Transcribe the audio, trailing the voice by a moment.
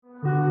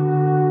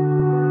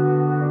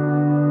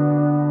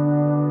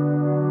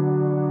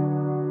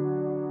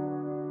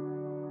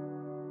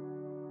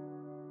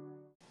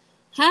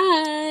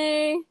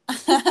Hi.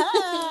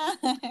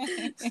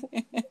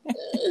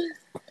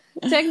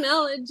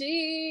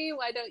 Technology.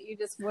 Why don't you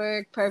just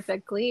work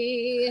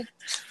perfectly?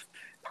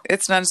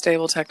 It's an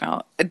unstable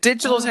technology.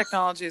 Digital Ugh,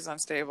 technology is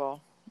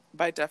unstable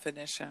by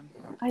definition,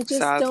 I just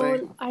sadly.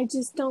 don't I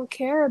just don't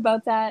care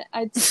about that.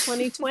 It's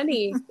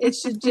 2020. It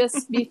should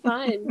just be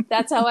fun.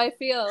 That's how I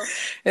feel.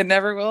 It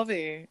never will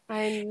be.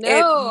 I It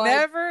know I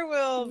never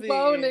will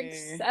won't be.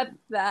 accept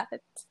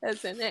that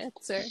as an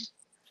answer. It's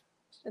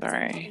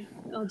Sorry. okay.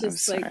 I'll I'm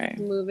just sorry.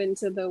 move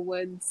into the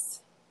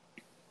woods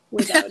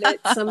without it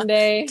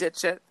someday.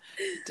 Ditch it.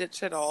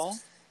 Ditch it all.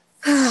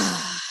 God.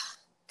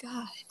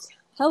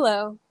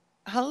 Hello.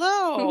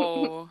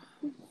 Hello.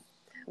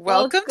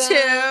 Welcome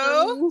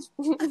to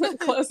Welcome.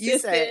 Close You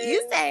say it. You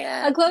distance. say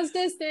A it. close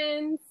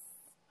distance.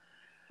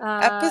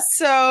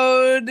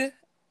 Episode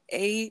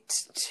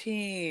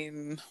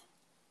 18.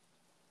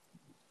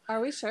 Are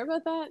we sure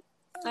about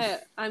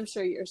that? I'm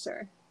sure you're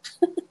sure.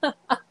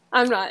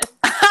 I'm not.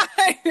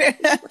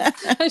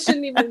 I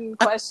shouldn't even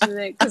question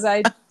it because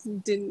I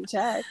didn't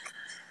check.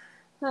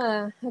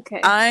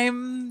 Okay.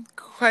 I'm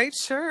quite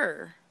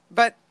sure.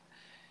 But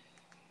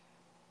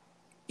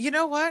you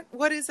know what?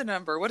 What is a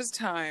number? What is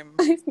time?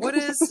 What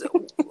is...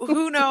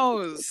 Who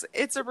knows?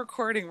 It's a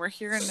recording. We're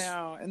here and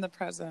now in the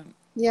present.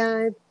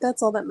 Yeah,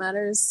 that's all that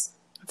matters.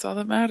 That's all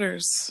that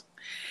matters.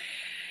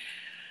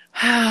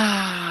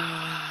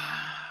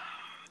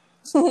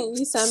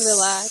 You sound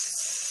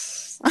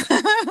relaxed.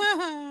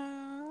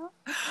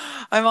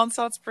 I'm on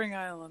Salt Spring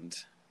Island.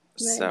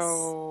 Nice.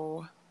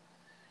 So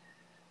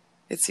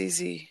it's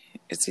easy.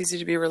 It's easy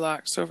to be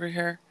relaxed over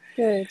here.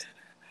 Good.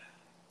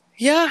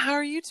 Yeah, how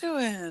are you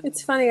doing?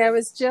 It's funny. I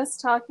was just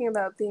talking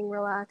about being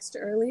relaxed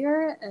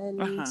earlier,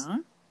 and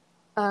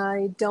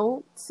I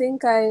don't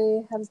think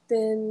I have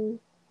been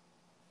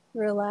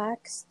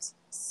relaxed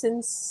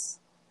since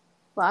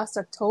last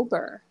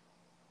October.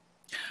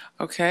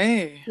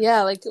 Okay.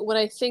 Yeah, when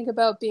I think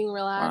about being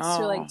relaxed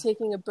Wow. or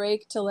taking a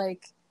break to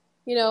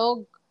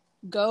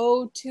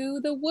go to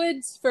the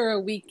woods for a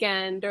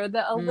weekend or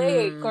a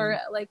lake or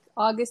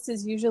August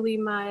is usually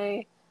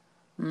my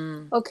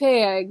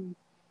okay, I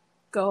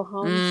go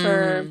home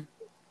for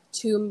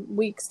 2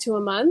 weeks to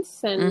a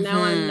month and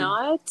now I'm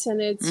not,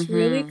 and it's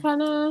really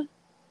kind of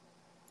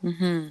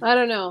I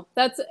don't know.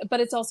 But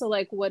it's also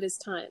what is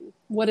time?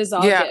 What is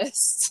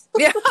August?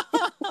 Yeah.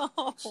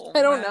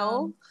 I don't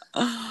know.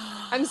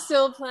 I'm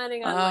still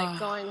planning on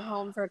going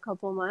home for a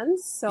couple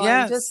months, so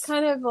yes. I'm just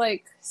kind of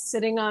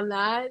sitting on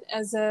that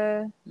as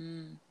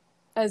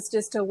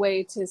just a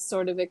way to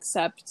sort of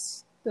accept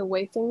the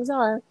way things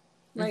are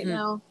right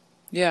now.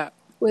 Yeah.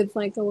 With a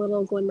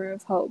little glimmer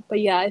of hope. But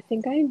yeah, I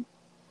think I'm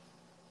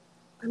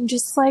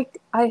just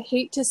I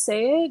hate to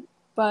say it,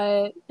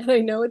 and I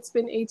know it's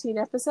been 18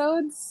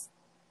 episodes,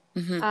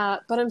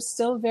 but I'm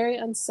still very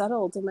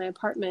unsettled in my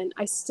apartment.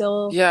 I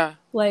still,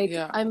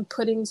 I'm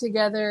putting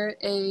together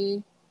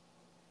a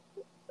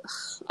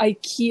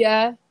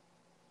IKEA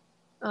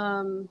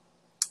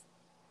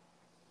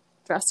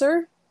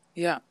dresser.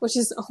 Yeah. Which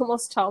is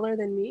almost taller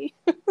than me.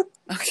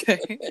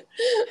 Okay.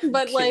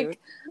 But Cute.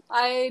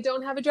 I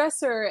don't have a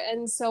dresser,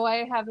 and so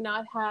I have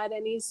not had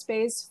any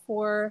space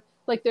for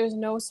there's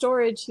no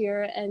storage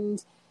here,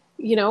 and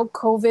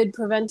COVID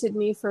prevented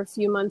me for a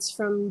few months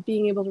from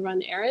being able to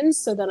run errands,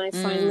 so then I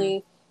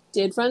finally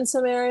did run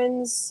some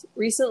errands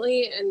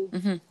recently,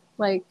 and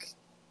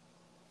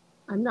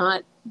I'm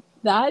not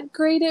that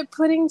great at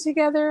putting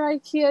together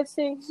IKEA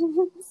things.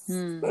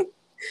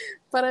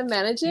 But I'm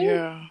managing.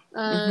 Yeah.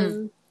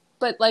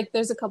 But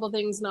there's a couple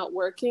things not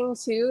working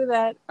too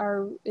that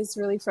is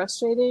really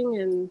frustrating,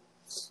 and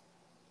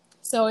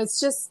so it's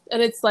just,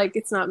 and it's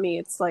it's not me,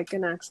 it's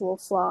an actual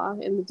flaw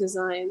in the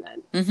design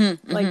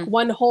that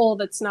one hole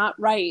that's not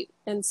right,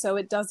 and so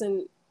it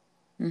doesn't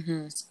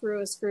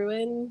screw a screw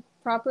in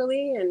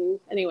properly,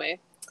 and anyway,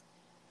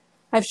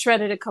 I've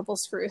shredded a couple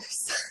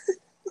screws.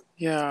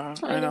 Yeah,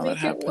 I know that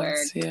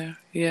happens.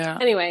 Yeah.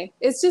 Anyway,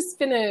 it's just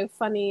been a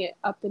funny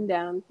up and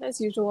down as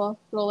usual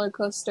roller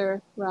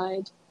coaster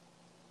ride.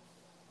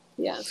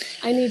 Yeah,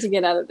 I need to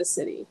get out of the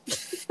city.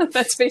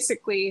 That's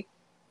basically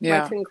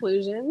my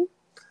conclusion.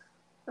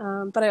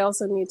 But I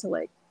also need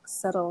to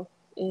settle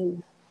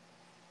in.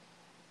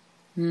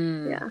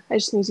 Yeah, I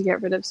just need to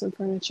get rid of some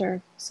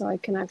furniture so I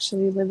can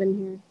actually live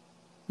in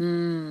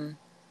here.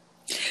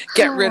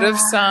 Get rid of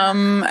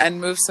some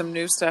and move some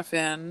new stuff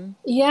in.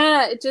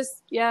 Yeah,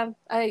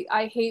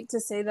 I hate to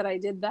say that I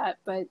did that,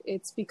 but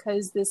it's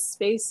because this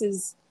space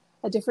is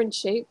a different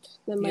shape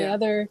than my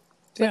other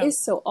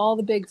place, so all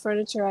the big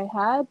furniture I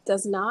had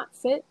does not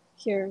fit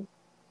here.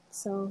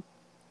 So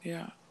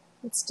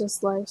it's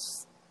just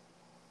life.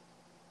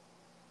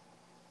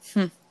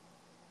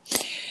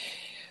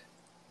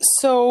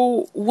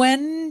 So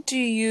when do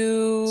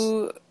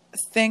you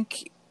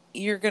think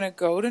you're going to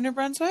go to New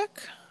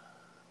Brunswick?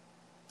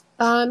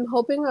 I'm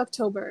hoping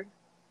October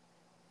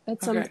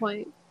at some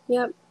point.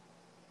 Yep.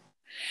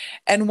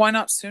 And why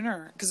not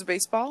sooner? Because of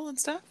baseball and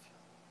stuff?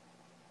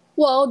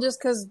 Well, just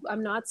because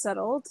I'm not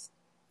settled.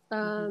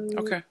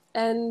 Okay.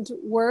 And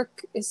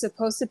work is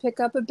supposed to pick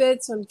up a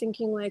bit. So I'm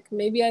thinking like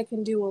maybe I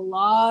can do a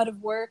lot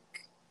of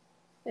work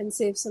and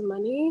save some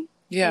money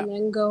Yeah. and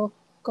then go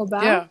Yeah.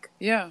 back.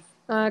 Yeah.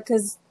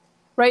 Because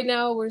right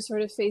now we're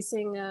sort of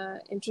facing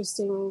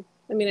interesting,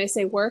 I mean, I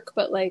say work,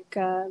 but like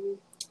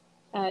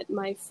at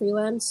my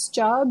freelance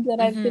job that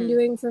I've been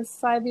doing for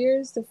 5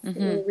 years,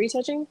 the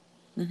retouching,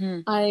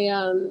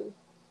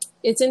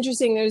 it's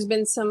interesting. There's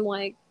been some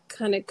like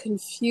kind of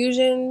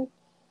confusion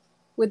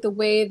with the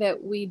way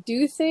that we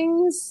do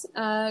things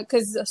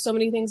because so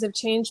many things have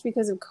changed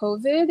because of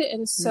COVID.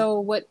 And so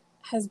what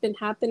has been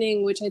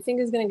happening, which I think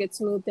is going to get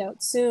smoothed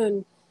out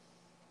soon,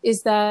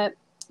 is that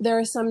there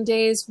are some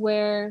days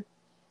where,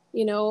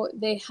 you know,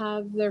 they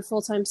have their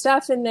full-time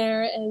staff in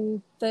there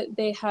and that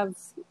they have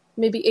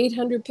maybe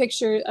 800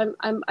 pictures.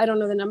 I don't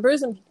know the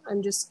numbers.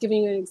 I'm just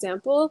giving you an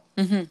example.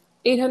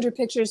 800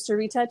 pictures to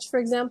retouch, for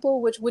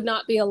example, which would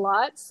not be a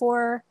lot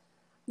for,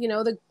 you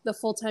know, the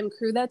full-time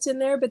crew that's in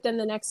there. But then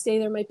the next day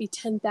there might be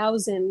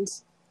 10,000.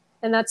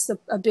 And that's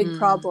a big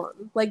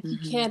problem. Like you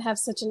can't have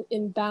such an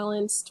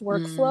imbalanced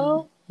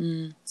workflow.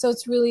 So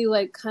it's really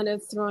like kind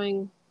of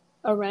throwing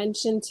a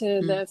wrench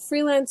into the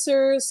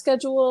freelancer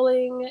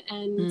scheduling,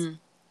 and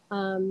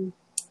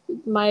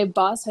my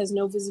boss has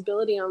no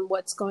visibility on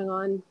what's going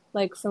on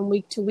like from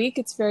week to week.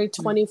 It's very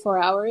 24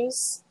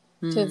 hours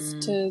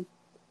to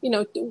you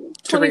know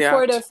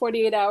 24 to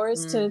 48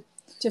 hours to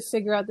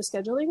figure out the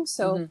scheduling.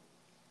 So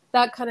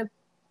that kind of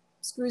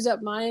screws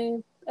up my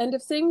end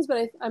of things,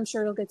 but I'm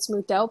sure it'll get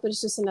smoothed out. But it's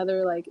just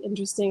another like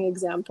interesting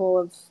example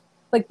of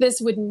like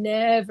this would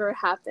never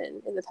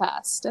happen in the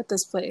past at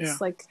this place.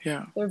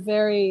 They're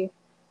very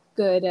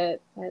good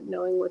at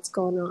knowing what's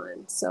going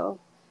on. So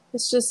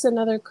it's just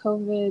another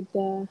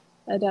COVID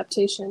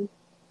adaptation.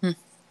 A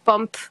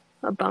bump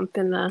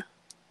in the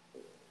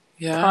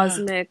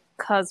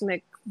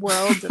cosmic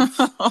world of,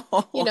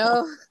 you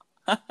know,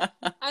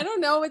 I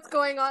don't know what's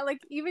going on.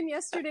 Like even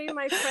yesterday,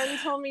 my friend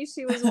told me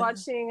she was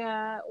watching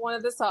one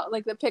of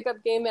the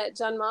pickup game at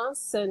John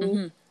Moss,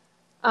 and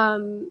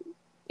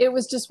it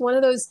was just one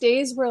of those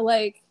days where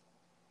like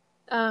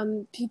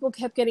people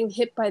kept getting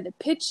hit by the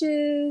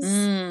pitches.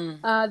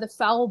 The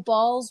foul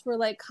balls were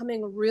like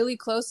coming really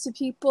close to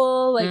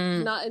people, like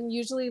not. And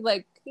usually,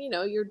 like you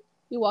know, you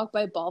walk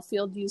by a ball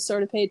field, you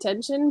sort of pay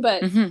attention,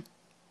 but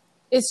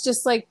it's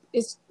just like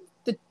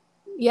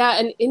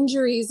and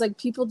injuries, like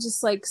people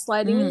just like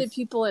sliding into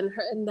people and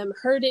them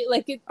hurting.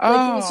 Like it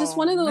was just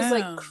one of those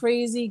like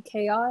crazy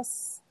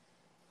chaos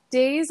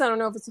days. I don't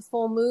know if it's a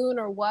full moon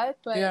or what,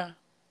 but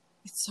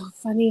it's so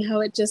funny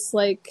how it just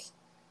like,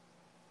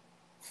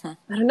 I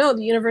don't know,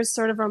 the universe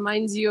sort of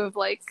reminds you of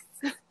like,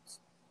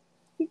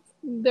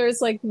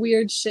 there's like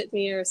weird shit in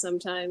the air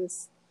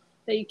sometimes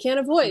that you can't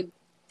avoid.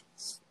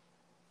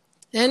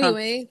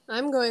 Anyway,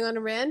 I'm going on a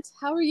rant.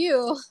 How are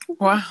you?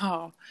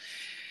 Wow.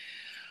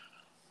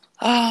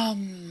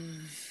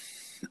 I'm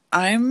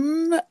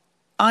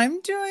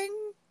doing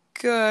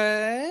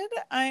good.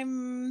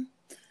 I'm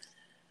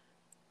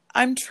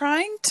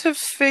trying to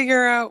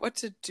figure out what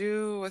to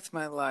do with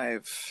my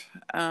life.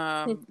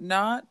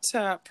 Not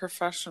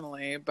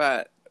professionally,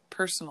 but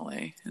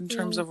personally in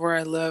terms of where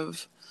I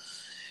live.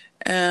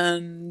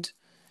 And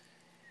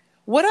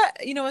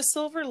a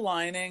silver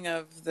lining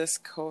of this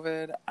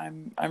COVID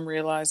I'm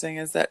realizing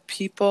is that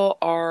people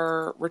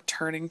are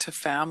returning to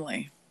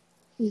family.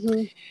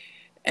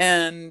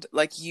 And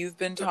like you've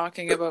been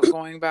talking about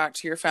going back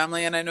to your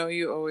family, and I know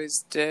you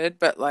always did,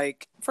 but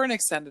like for an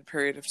extended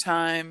period of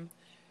time.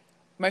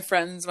 My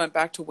friends went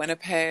back to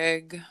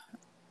Winnipeg.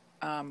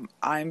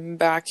 I'm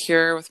back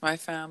here with my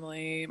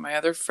family. My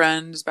other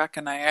friend is back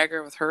in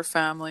Niagara with her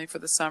family for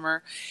the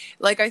summer.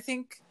 Like, I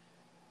think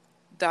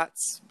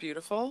that's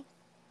beautiful.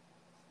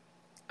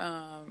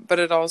 But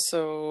it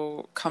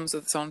also comes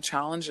with its own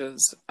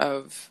challenges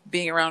of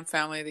being around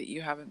family that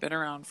you haven't been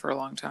around for a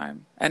long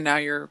time. And now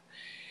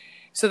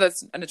so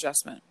that's an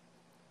adjustment.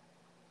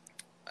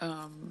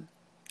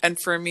 And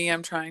for me,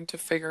 I'm trying to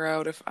figure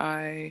out if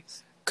I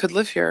could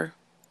live here.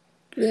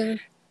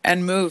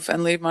 And move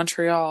and leave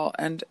Montreal,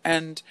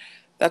 and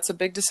that's a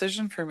big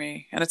decision for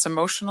me, and it's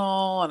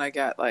emotional, and I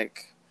get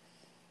like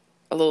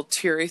a little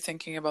teary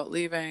thinking about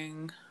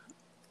leaving.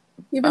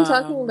 You've been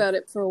talking about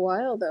it for a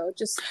while though,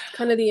 just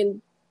kind of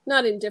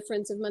not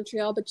indifference of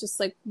Montreal, but just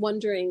like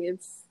wondering if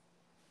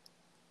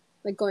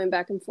like going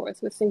back and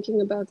forth with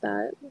thinking about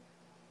that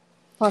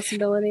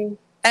possibility.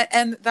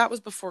 And that was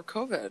before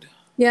COVID.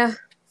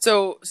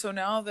 So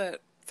now that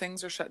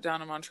things are shut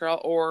down in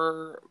Montreal,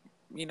 or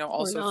you know,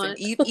 also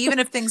even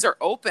if things are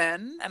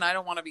open and I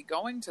don't want to be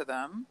going to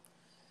them,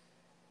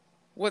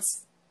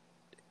 what's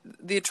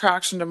the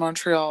attraction to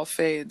Montreal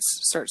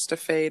starts to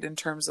fade in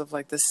terms of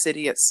like the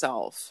city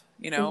itself,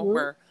 you know,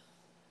 where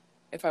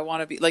if I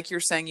want to be, like you're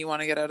saying, you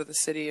want to get out of the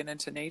city and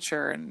into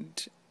nature,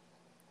 and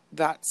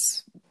that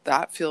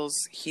feels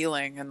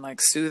healing and like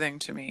soothing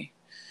to me.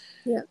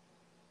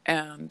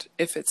 And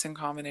if it's in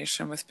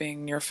combination with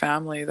being near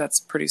family,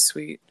 that's pretty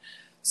sweet.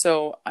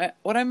 So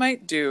what I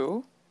might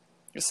do,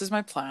 this is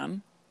my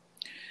plan.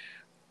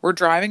 We're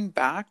driving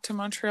back to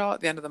Montreal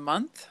at the end of the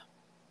month.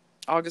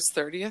 August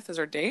 30th is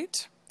our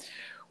date.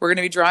 We're going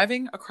to be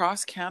driving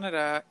across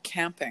Canada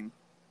camping.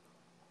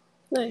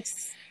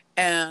 Nice.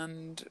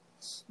 And,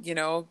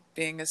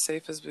 being as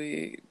safe as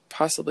we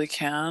possibly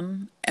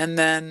can. And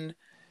then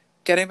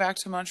getting back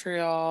to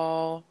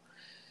Montreal,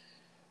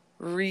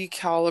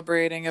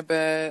 recalibrating a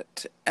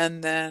bit.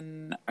 And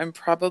then I'm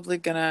probably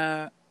going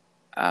to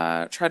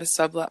try to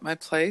sublet my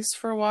place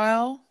for a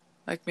while,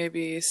 like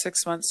maybe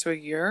 6 months to a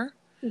year.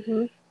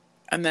 Mm-hmm.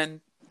 And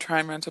then try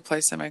and rent a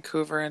place in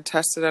Vancouver and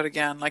test it out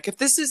again. Like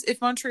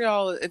if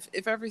Montreal,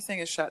 if everything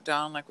is shut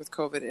down, like with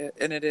COVID,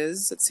 and it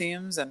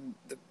seems, and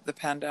the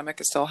pandemic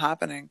is still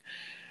happening,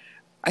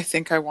 I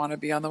think I want to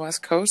be on the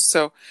West Coast.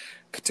 So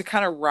to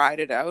kind of ride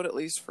it out, at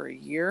least for a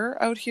year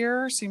out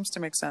here, seems to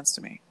make sense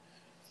to me.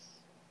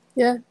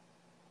 Yeah.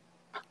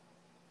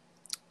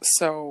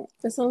 So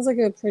that sounds like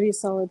a pretty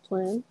solid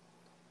plan.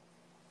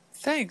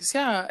 Thanks.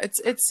 Yeah.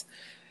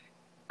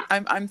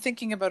 I'm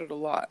thinking about it a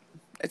lot.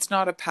 It's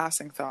not a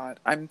passing thought.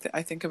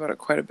 I think about it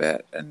quite a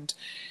bit. And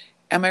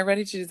am I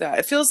ready to do that?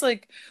 It feels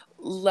like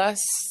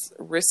less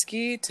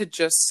risky to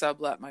just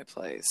sublet my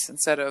place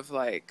instead of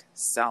like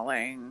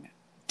selling,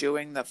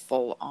 doing the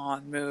full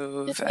on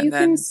move. And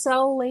then can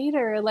sell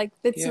later. Like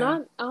it's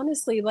not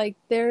honestly like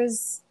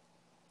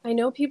I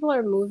know people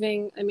are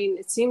moving. I mean,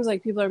 it seems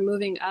like people are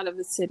moving out of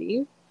the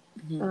city.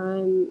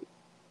 Mm-hmm.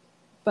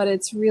 But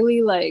it's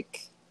really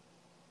like,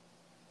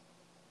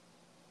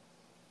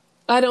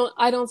 I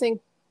don't think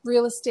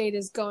real estate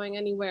is going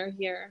anywhere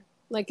here.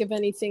 Like if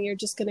anything, you're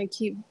just going to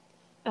keep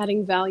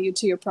adding value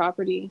to your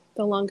property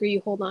the longer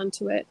you hold on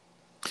to it.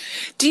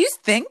 Do you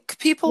think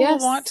people will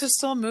want to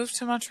still move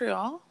to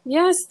Montreal?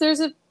 Yes, there's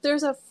a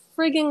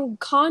friggin'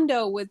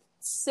 condo with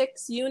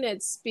 6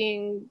 units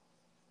being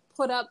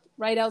put up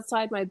right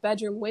outside my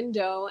bedroom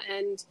window,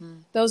 and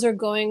those are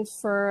going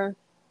for,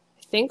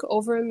 I think,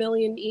 over $1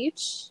 million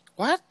each.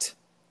 What?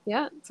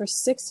 Yeah, for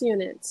 6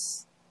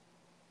 units.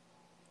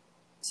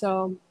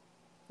 So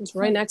it's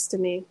right next to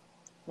me.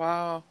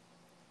 Wow.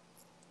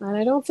 And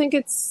I don't think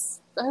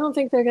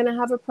they're going to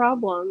have a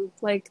problem.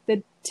 Like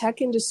the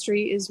tech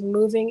industry is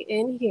moving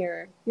in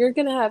here. You're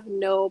going to have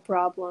no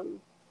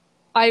problem.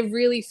 I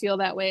really feel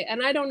that way.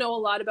 And I don't know a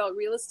lot about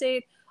real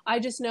estate. I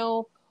just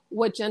know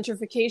what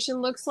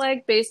gentrification looks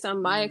like based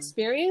on my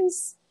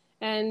experience.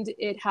 And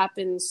it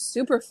happens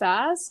super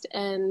fast.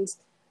 And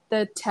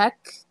the tech,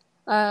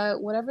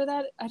 whatever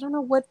that, I don't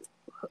know what.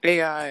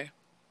 AI.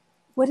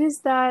 What is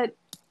that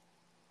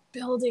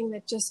building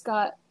that just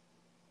got,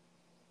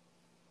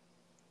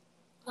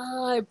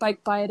 I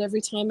bike by it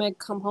every time I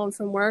come home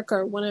from work,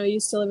 or when I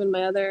used to live in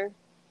my other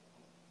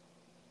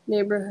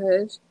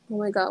neighborhood. Oh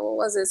my God, what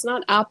was it? It's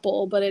not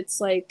Apple, but it's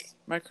like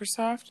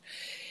Microsoft?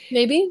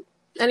 Maybe.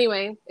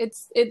 Anyway,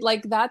 it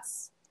like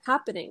that's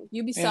happening.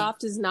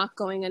 Ubisoft is not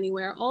going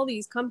anywhere. All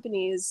these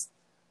companies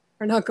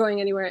are not going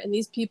anywhere. And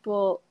these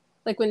people,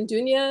 like when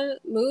Dunya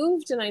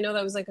moved, and I know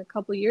that was like a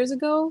couple years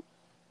ago,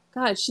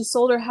 God, she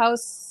sold her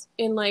house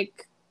in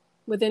like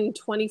within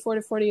 24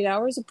 to 48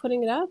 hours of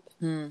putting it up.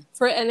 And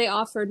they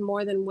offered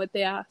more than what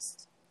they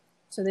asked.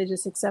 So they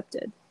just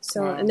accepted.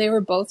 So, and they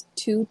were both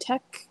two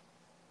tech,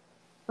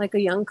 like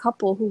a young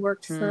couple who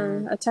worked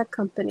for a tech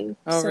company.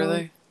 Oh,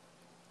 really?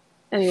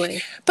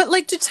 Anyway. But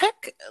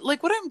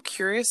like what I'm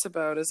curious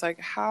about is like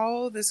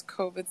how this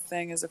COVID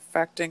thing is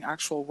affecting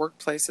actual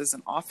workplaces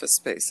and office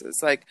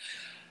spaces. Like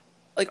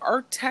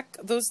our tech,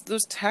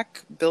 those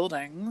tech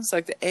buildings,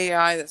 like the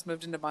AI that's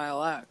moved into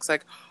Mile X,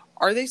 like,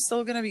 are they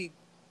still going to be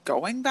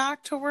going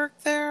back to work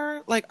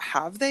there? Like,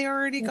 have they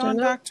already gone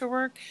back to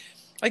work?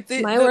 Like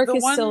my work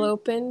is still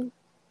open.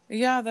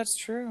 Yeah, that's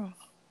true.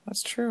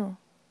 That's true.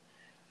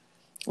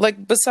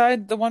 Like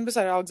beside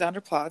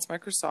Alexanderplatz,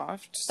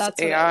 Microsoft's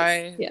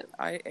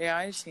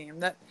AI team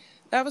that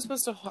was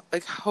supposed to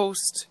like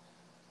house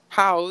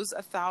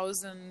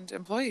 1,000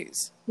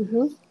 employees,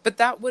 but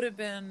that would have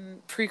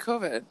been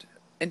pre-COVID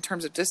in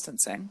terms of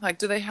distancing. Like,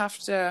 do they have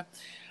to?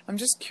 I'm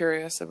just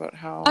curious about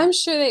how. I'm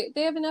sure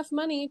they have enough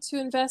money to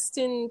invest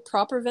in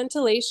proper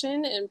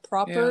ventilation and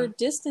proper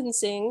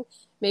distancing.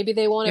 Maybe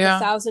they won't have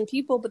 1,000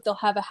 people, but they'll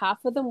have a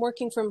half of them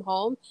working from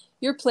home.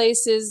 Your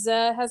place has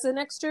an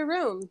extra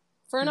room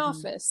for an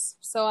office.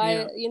 So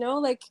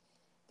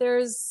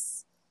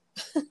there's,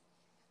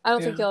 I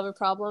don't think you'll have a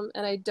problem.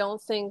 And I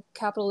don't think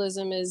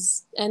capitalism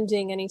is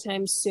ending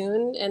anytime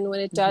soon. And when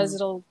it does,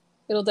 it'll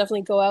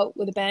definitely go out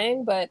with a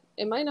bang, but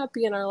it might not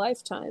be in our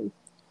lifetime.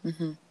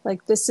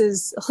 Like this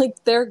is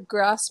like, they're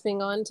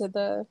grasping onto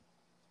the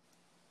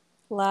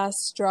last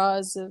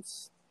straws of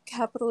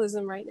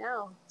capitalism right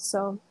now.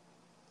 So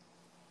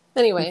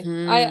anyway,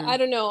 I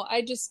don't know.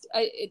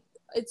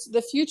 It's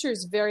the future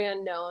is very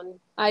unknown.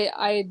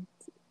 I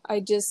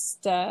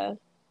just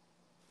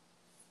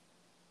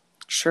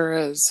sure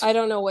is. I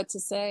don't know what to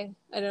say.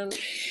 I don't.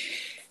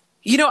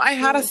 I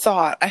had a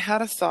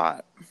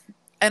thought.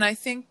 And I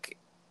think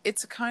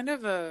it's kind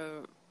of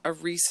a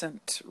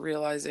recent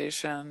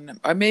realization.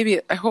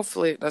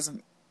 Hopefully it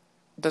doesn't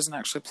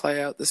actually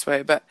play out this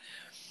way. But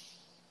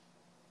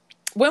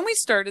when we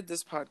started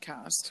this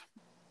podcast,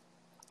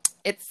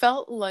 it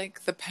felt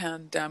like the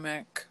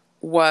pandemic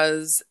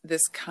was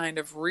this kind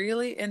of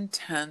really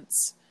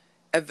intense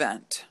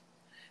event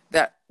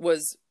that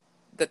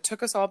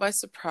took us all by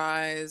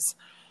surprise,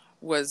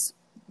 was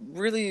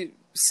really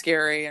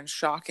scary and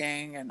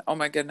shocking, and oh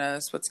my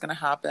goodness, what's going to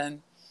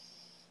happen?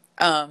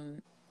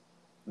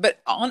 But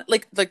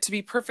to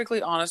be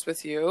perfectly honest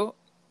with you,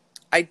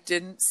 I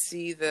didn't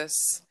see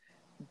this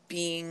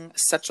being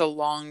such a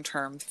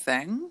long-term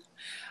thing.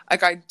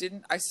 I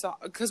saw,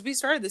 because we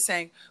started this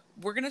saying,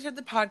 we're going to do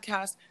the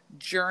podcast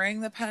during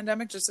the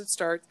pandemic, just it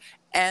starts,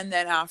 and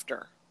then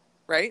after,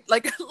 right?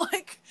 Like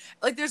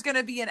there's going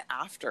to be an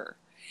after.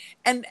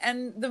 And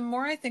the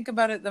more I think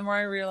about it, the more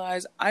I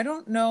realize, I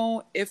don't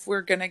know if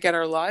we're going to get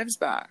our lives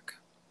back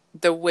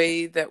the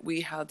way that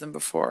we had them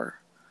before.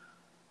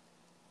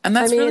 And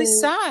that's really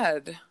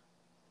sad.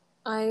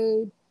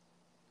 I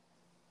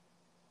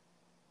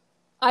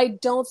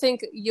don't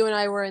think you and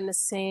I were on the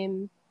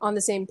same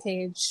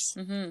page,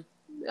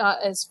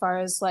 as far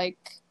as like,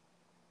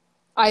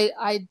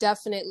 I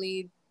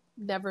definitely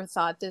never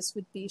thought this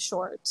would be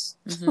short,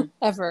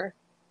 ever.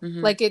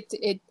 Like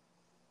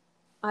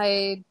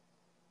I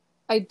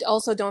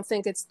also don't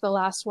think it's the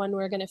last one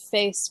we're going to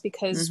face,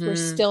 because we're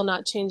still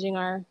not changing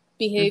our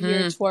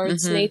behavior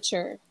towards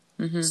nature.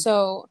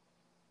 So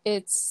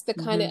it's the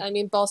kind of,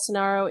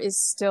 Bolsonaro is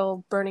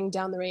still burning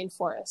down the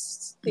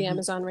rainforest, the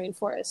Amazon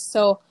rainforest.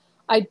 So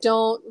I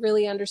don't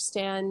really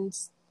understand,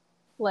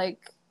 like,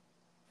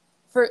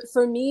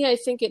 for me, I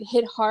think it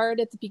hit hard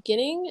at the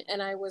beginning,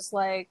 and I was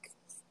like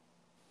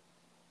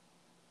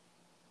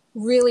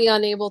really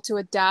unable to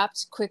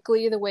adapt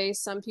quickly the way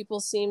some people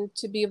seem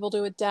to be able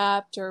to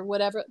adapt or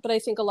whatever. But I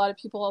think a lot of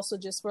people also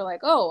just were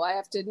like, oh, I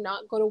have to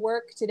not go to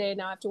work today.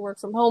 Now I have to work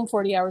from home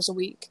 40 hours a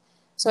week.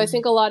 So I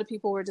think a lot of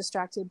people were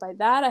distracted by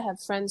that. I have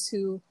friends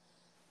who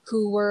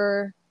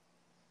were,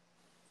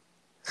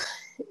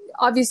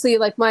 obviously,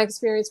 like, my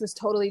experience was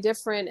totally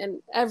different,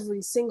 and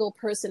every single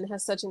person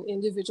has such an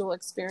individual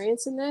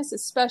experience in this,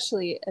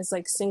 especially as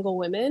like single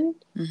women,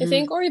 I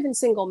think, or even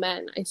single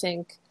men. I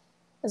think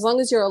as long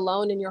as you're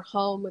alone in your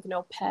home with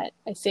no pet,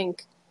 I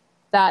think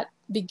that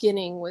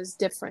beginning was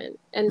different.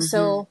 And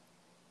so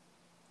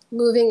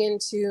moving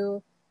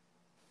into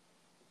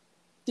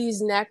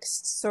these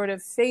next sort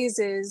of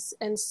phases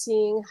and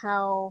seeing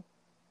how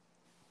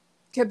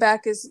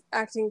Quebec is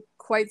acting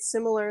quite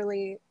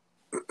similarly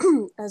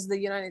as the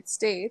United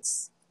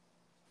States,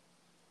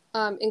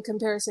 in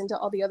comparison to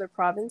all the other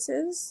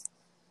provinces,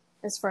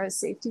 as far as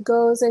safety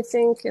goes, I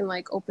think, and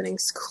like opening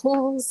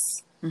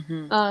schools.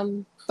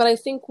 But I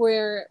think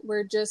we're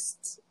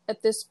just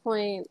at this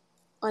point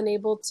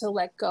unable to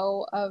let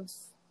go of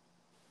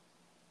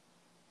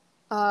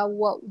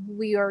what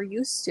we are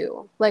used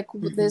to. Like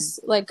this,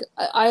 like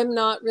I'm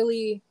not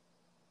really,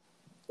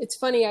 it's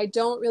funny, I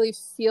don't really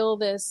feel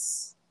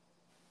this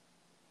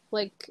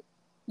like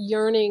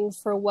yearning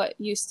for what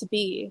used to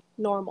be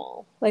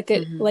normal. Like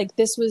it, like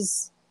this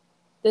was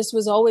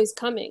always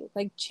coming.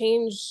 Like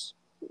change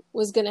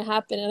was going to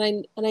happen.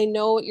 And I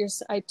know what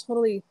I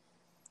totally,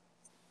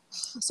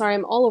 sorry,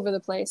 I'm all over the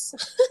place,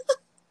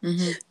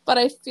 but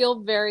I feel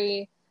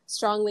very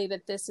strongly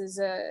that this is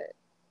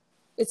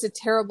it's a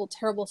terrible,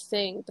 terrible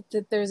thing, but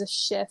that there's a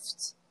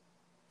shift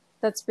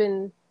that's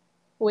been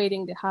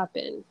waiting to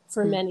happen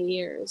for many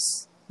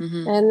years.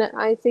 And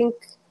I think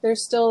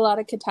there's still a lot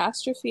of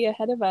catastrophe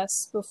ahead of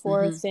us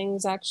before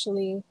things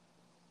actually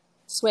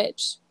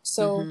switch.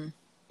 So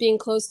being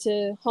close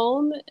to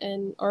home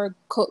or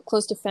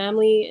close to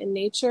family and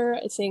nature,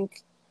 I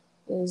think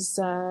is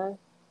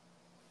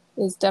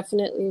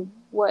definitely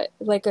what,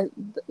 like, it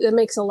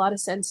makes a lot of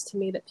sense to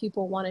me that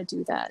people want to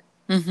do that,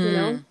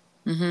 you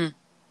know?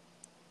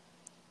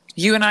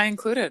 You and I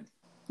included.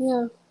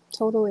 Yeah,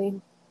 totally.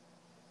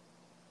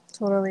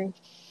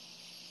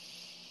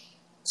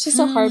 It's just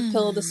a hard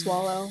pill to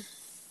swallow.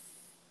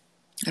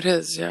 It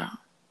is, yeah.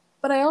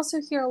 But I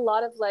also hear a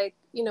lot of, like,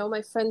 you know,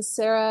 my friend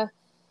Sarah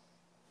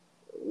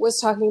was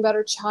talking about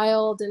her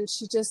child, and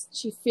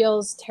she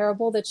feels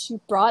terrible that she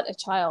brought a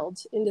child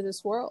into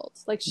this world.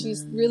 Like,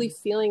 she's really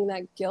feeling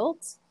that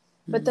guilt.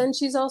 But then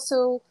she's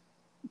also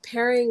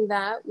pairing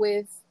that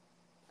with,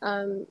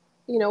 you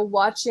know,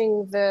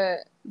 watching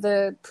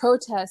the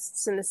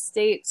protests in the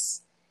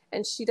States,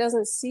 and she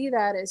doesn't see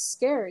that as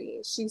scary.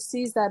 She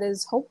sees that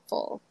as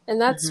hopeful.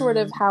 And that's sort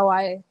of how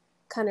I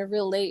kind of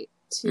relate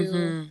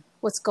to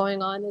what's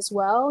going on as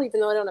well,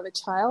 even though I don't have a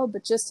child,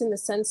 but just in the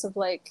sense of,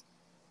 like,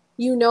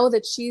 you know,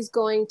 that she's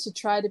going to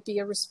try to be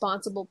a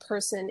responsible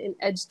person in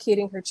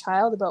educating her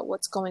child about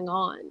what's going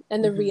on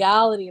and the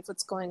reality of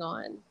what's going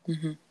on.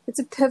 It's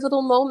a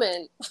pivotal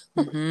moment.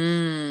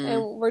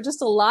 And we're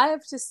just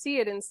alive to see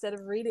it instead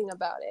of reading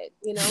about it,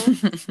 you know?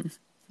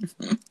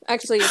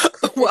 Actually,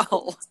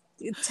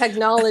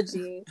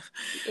 technology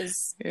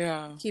is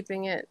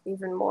keeping it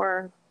even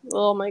more.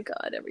 Oh my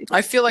God, everything.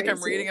 I feel like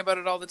I'm reading about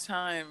it all the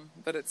time,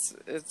 but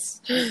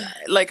it's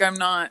like I'm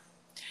not.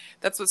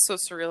 That's what's so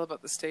surreal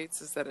about the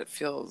States, is that it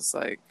feels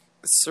like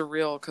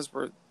surreal because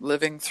we're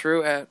living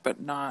through it,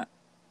 but not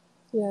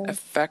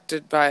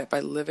affected by it by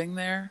living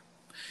there.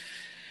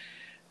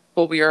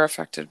 people, we are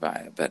affected by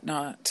it, but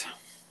not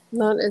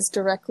as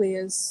directly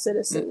as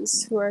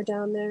citizens who are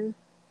down there.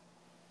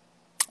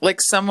 Like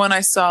someone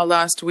I saw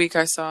last week,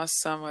 it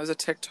was a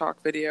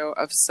TikTok video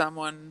of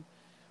someone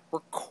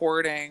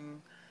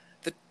recording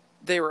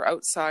they were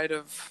outside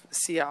of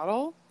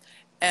Seattle,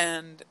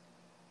 and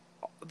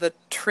the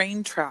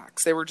train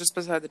tracks, they were just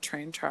beside the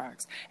train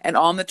tracks, and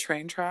on the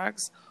train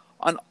tracks,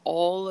 on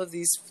all of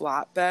these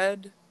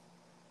flatbed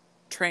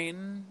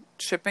train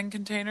shipping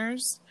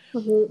containers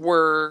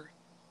were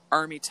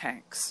Army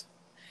tanks.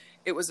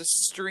 It was a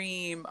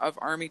stream of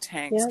Army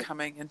tanks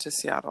coming into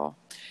Seattle.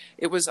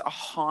 It was a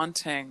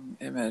haunting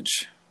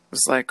image. It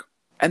was like,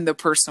 and the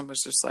person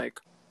was just like,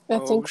 I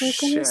think we're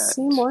going to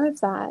see more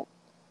of that.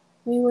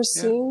 I mean, we're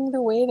seeing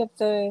the way that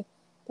the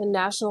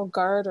National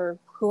Guard, or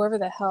whoever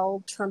the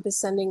hell Trump is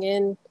sending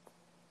in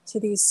to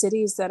these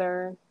cities that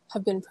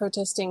have been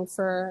protesting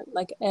for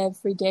like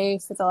every day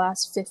for the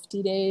last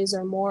 50 days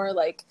or more.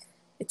 Like,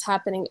 it's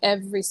happening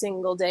every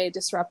single day,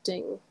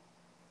 disrupting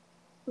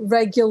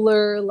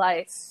regular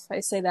life. I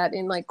say that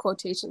in like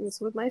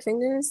quotations with my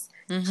fingers.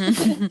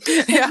 Mm-hmm.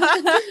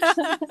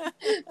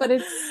 But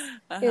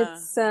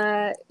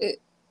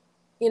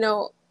you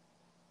know,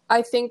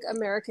 I think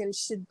Americans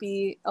should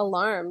be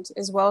alarmed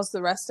as well as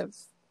the rest of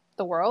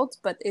the world,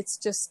 but it's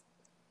just,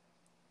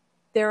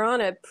 they're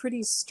on a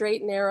pretty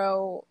straight,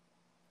 narrow,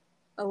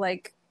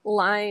 like,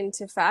 line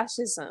to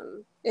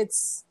fascism.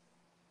 It's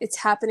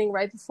happening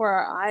right before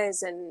our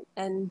eyes,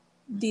 and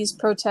these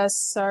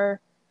protests are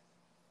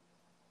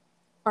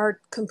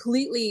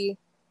completely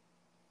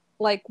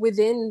like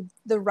within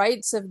the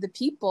rights of the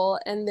people,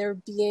 and they're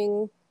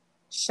being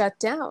shut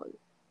down.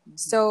 Mm-hmm.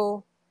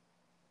 So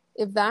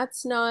if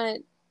that's not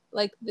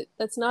like,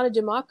 that's not a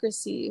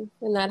democracy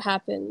when that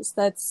happens.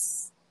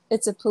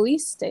 It's a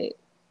police state,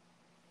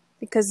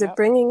 because they're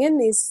bringing in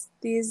these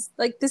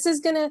like, this is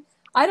gonna,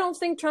 I don't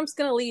think Trump's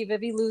gonna leave if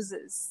he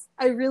loses.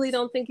 I really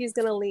don't think he's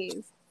gonna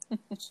leave.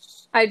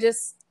 I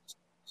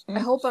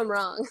hope I'm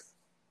wrong.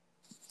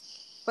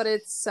 But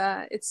it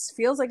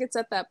feels like it's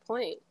at that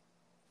point.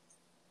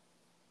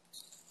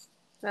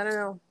 I don't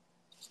know.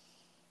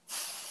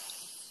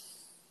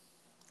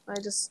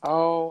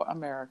 Oh,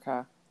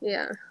 America.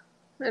 Yeah.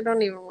 I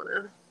don't even want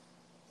to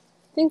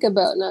think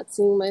about not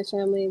seeing my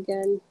family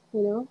again,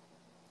 you know?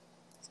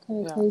 It's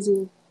kind of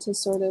crazy to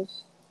sort of,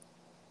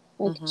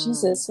 like,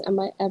 Jesus, am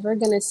I ever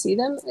going to see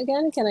them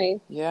again? Can I,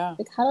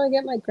 like, how do I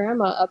get my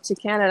grandma up to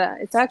Canada?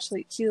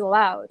 She's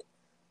allowed,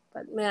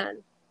 but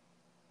man,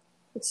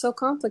 it's so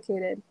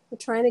complicated. We're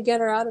trying to get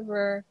her out of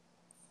the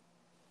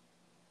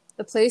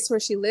place where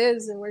she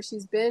lives and where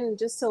she's been,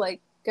 just to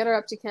like get her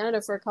up to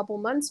Canada for a couple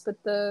months.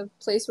 But the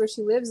place where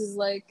she lives is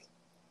like,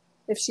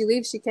 if she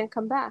leaves, she can't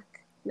come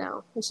back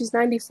now. And she's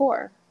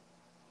 94.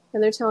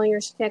 And they're telling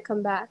her she can't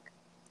come back.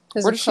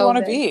 Where does she want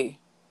to be?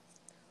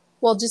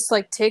 Well, just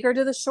like take her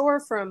to the shore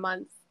for a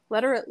month.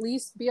 Let her at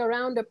least be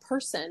around a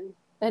person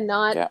and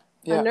not a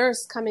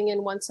nurse coming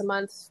in once a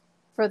month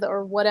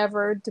or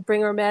whatever, to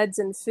bring her meds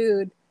and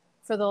food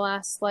for the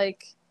last,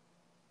 like,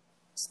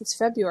 since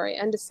February,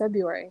 end of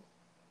February.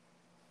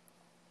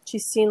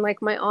 She's seen,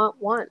 like, my aunt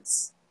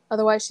once.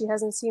 Otherwise, she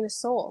hasn't seen a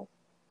soul.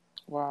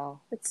 Wow.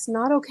 It's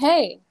not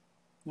okay.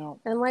 No.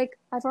 And, like,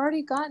 I've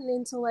already gotten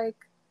into,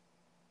 like,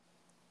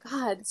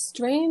 God,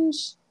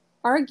 strange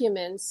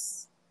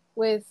arguments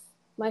with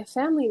my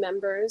family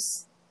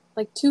members,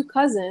 like 3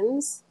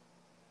 cousins,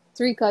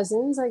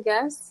 I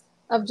guess,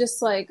 of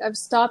just, like, I've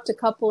stopped a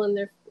couple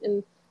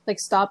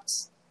stopped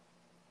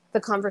the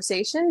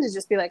conversation to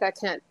just be like, I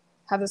can't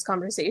have this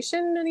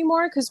conversation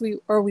anymore because we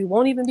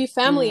won't even be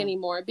family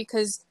anymore,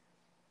 because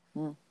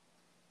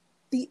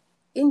the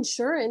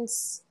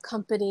insurance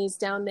companies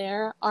down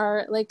there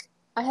are like,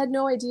 I had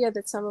no idea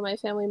that some of my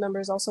family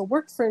members also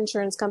worked for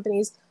insurance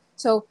companies.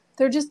 So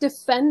they're just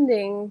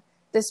defending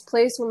this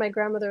place where my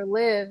grandmother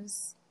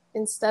lives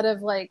instead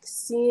of like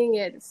seeing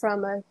it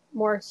from a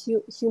more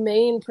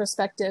humane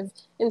perspective.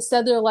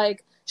 Instead, they're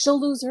like, she'll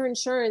lose her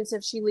insurance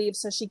if she leaves,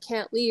 so she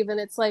can't leave. And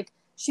it's like,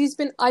 she's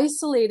been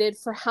isolated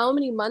for how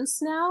many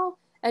months now?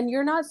 And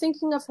you're not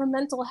thinking of her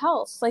mental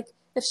health. Like,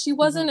 if she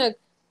wasn't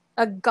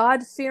a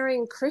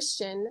God-fearing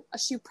Christian,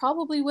 she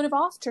probably would have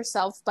offed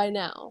herself by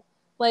now.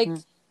 Like,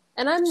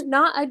 and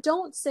I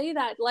don't say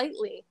that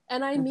lightly.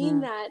 And I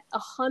mean that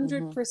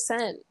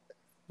 100%.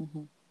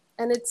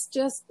 And it's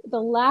just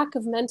the lack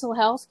of mental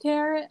health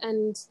care,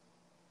 and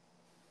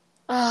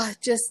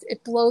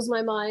it blows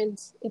my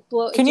mind.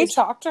 Can you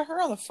talk to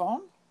her on the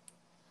phone?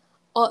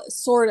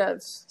 Sort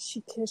of.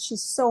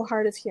 She's so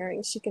hard of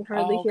hearing. She can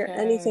hardly hear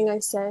anything I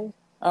say.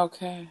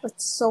 Okay.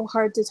 It's so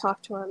hard to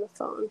talk to her on the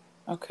phone.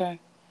 Okay.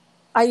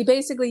 I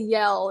basically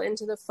yell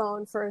into the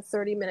phone for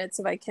 30 minutes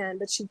if I can,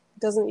 but she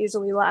doesn't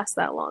usually last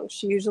that long.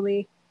 She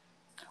usually...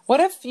 What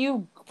if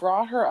you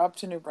brought her up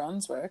to New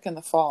Brunswick in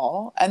the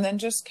fall and then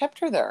just kept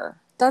her there?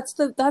 That's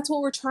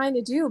what we're trying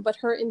to do, but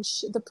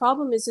the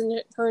problem is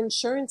her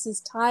insurance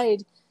is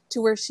tied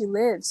to where she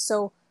lives.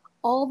 So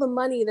all the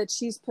money that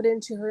she's put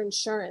into her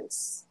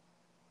insurance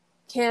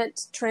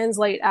can't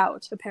translate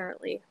out,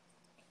 apparently.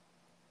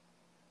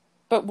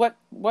 But what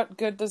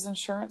good does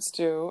insurance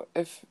do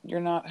if you're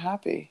not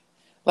happy?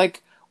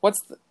 Like,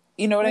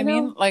 you know what I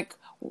mean? Like,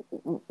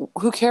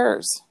 who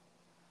cares?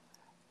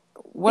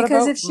 What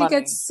because about if she money?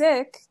 gets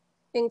sick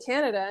in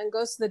Canada and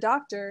goes to the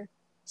doctor,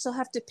 she'll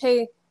have to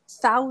pay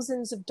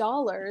thousands of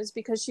dollars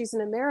because she's an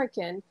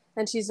American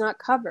and she's not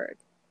covered.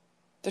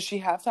 Does she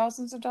have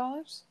thousands of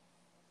dollars?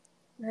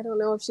 I don't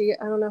know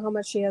how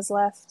much she has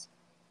left.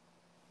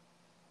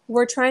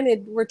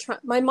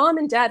 My mom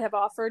and dad have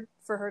offered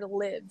for her to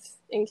live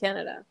in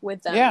Canada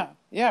with them.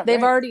 Yeah.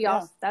 They've already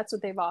that's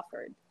what they've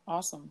offered.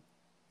 Awesome.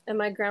 And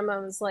my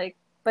grandma was like,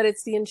 but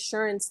it's the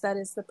insurance that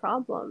is the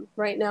problem.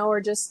 Right now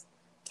we're just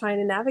trying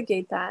to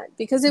navigate that,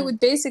 because it would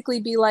basically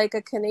be like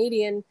a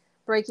Canadian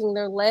breaking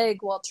their leg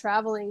while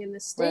traveling in the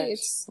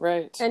States.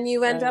 Right. And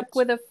you end up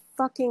with a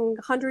fucking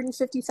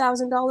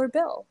 $150,000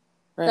 bill.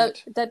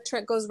 Right.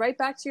 That goes right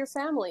back to your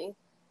family.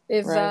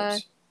 If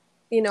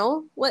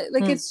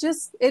it's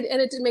just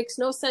it makes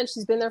no sense.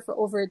 She's been there for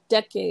over a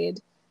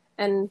decade,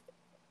 and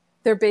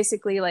they're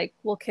basically like,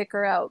 we'll kick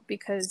her out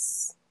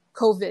because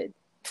COVID.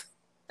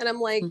 And I'm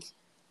like,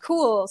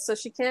 cool. So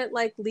she can't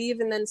like leave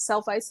and then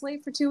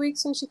self-isolate for 2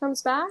 weeks when she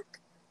comes back.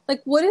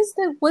 Like, what is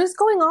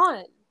going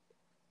on?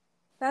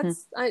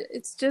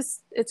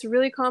 It's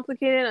really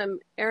complicated. I'm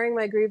airing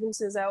my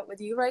grievances out with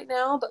you right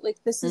now, but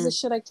like, this is the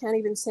shit I can't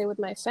even say with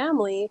my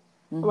family.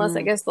 Unless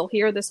I guess they'll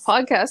hear this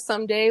podcast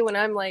someday when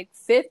I'm like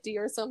 50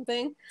 or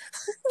something.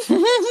 But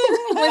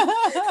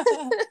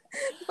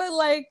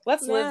like,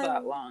 let's live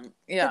that long.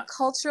 Yeah. The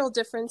cultural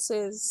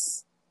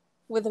differences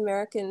with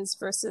Americans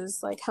versus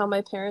like how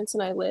my parents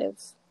and I live.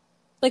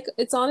 Like,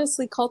 it's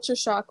honestly culture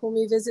shock when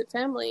we visit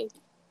family.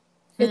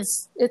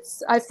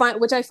 I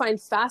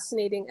find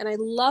fascinating, and I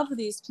love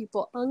these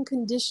people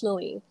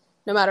unconditionally,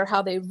 no matter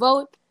how they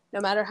vote,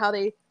 no matter how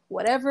they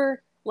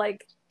whatever,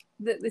 like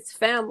it's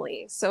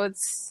family. So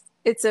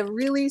it's a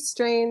really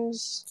strange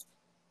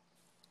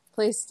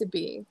place to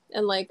be.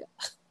 And like,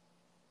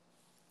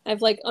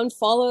 I've like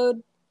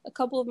unfollowed a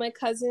couple of my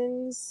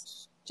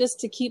cousins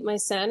just to keep my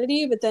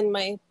sanity, but then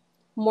my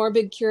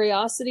morbid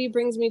curiosity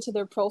brings me to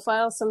their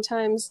profile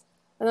sometimes,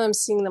 and I'm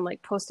seeing them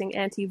like posting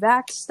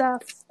anti-vax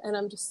stuff, and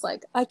I'm just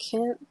like, I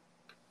can't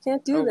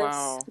do this.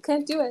 Wow. I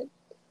can't do it.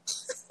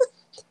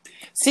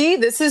 See,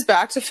 this is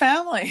back to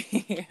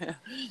family.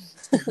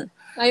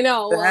 I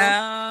know.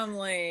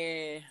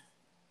 Family.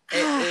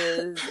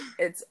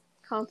 It's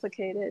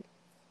complicated.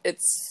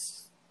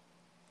 It's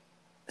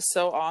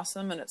so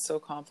awesome, and it's so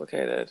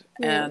complicated.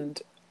 Yeah. And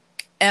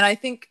I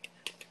think,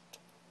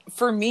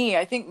 for me,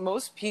 I think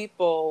most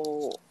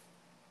people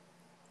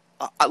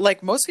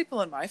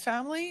in my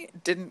family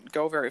didn't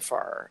go very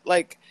far.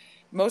 Like,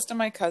 most of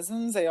my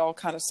cousins, they all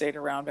kind of stayed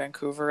around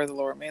Vancouver or the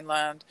Lower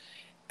Mainland.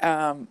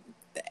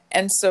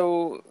 And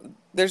so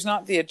there's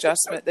not the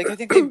adjustment. Like, I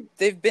think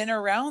they've been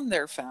around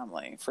their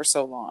family for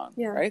so long,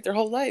 right? Their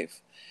whole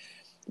life.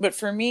 But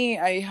for me,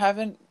 I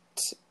haven't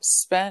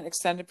spent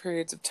extended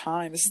periods of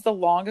time. This is the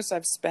longest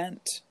I've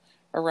spent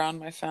around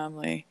my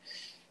family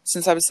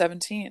since I was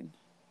 17.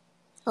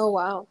 Oh,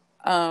 wow.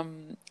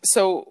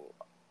 So,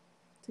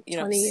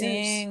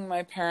 seeing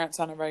my parents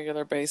on a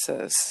regular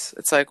basis,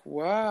 it's like,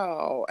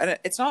 wow. And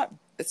it's not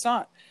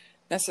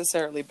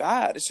necessarily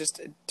bad. It's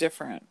just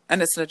different,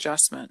 and it's an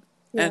adjustment.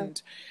 Yeah.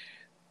 And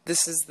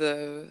this is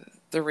the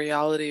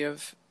reality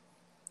of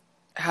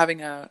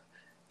having a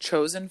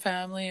chosen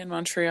family in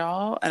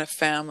Montreal and a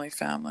family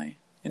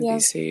in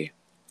BC,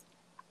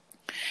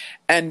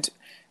 and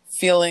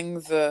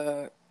feeling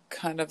the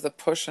kind of the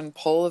push and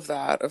pull of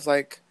that, of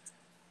like,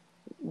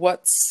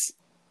 what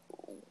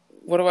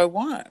do I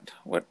want?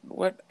 What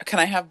can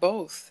I have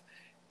both?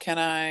 Could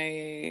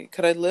I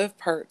live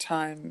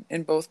part-time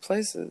in both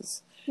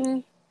places?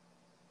 And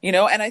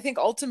I think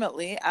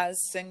ultimately,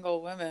 as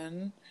single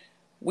women,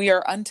 we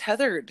are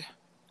untethered.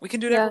 We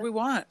can do whatever we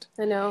want.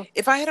 I know.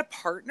 If I had a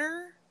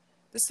partner,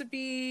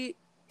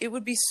 it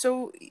would be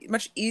so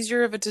much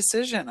easier of a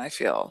decision, I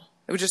feel.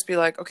 It would just be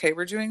like, okay,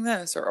 we're doing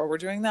this, or we're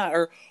doing that,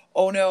 or,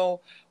 oh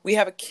no, we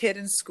have a kid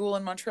in school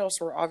in Montreal,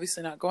 so we're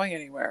obviously not going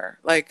anywhere.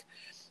 Like,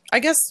 I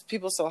guess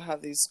people still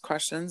have these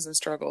questions and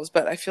struggles,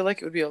 but I feel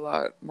like it would be a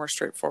lot more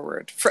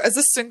straightforward. As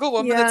a single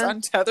woman that's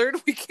untethered,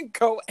 we can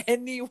go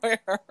anywhere.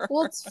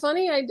 Well, it's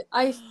funny.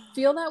 I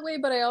feel that way,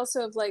 but I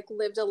also have like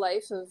lived a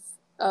life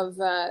of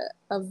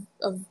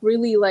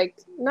really like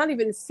not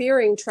even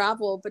fearing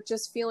travel, but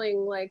just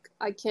feeling like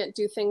I can't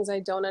do things I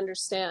don't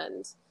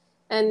understand,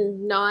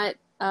 and not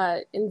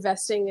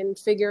investing in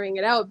figuring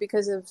it out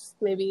because of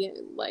maybe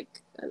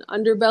like an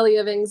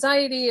underbelly of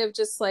anxiety of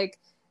just like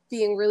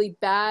being really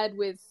bad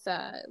with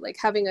like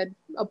having a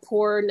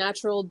poor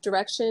natural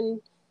direction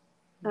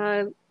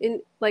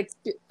in like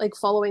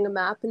following a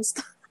map and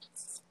stuff.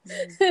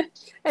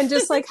 And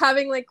just like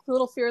having like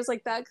little fears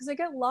like that, because I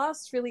get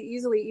lost really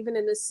easily even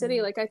in this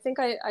city. Like, I think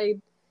I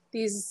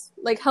these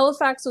like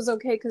Halifax was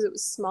okay because it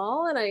was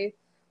small,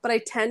 but I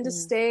tend to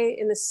stay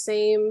in the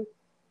same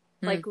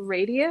like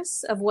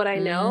radius of what I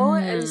know,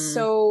 and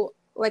so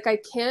like I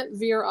can't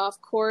veer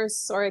off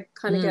course, or I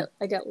kind of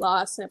get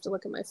lost and I have to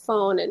look at my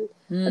phone. And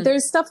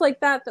there's stuff like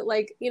that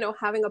like, you know,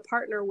 having a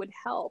partner would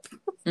help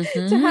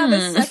to have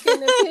a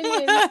second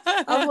opinion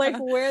of like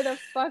where the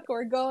fuck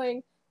we're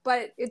going.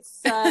 But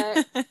it's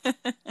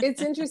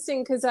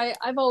interesting because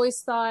I've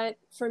always thought,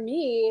 for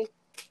me,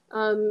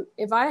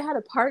 if I had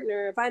a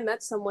partner, if I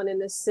met someone in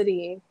this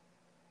city,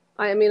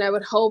 I mean, I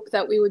would hope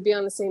that we would be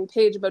on the same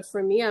page. But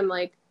for me, I'm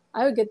like,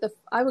 I would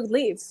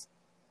leave.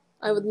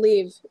 I would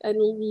leave and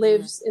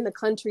live in the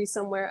country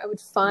somewhere. I would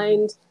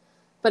find,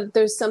 but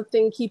there's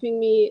something keeping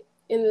me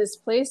in this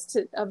place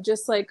of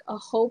just like a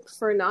hope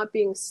for not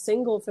being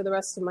single for the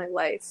rest of my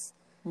life.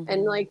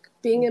 And like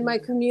being in my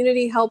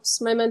community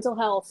helps my mental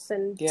health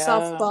and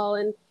softball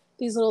and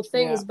these little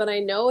things. But I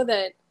know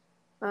that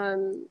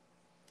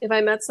if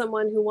I met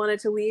someone who wanted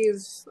to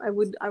leave, I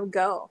would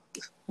go.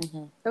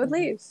 I would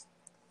leave.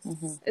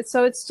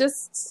 So it's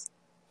just,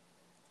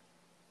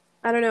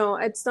 I don't know.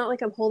 It's not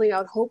like I'm holding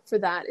out hope for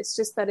that. It's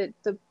just that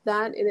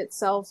that in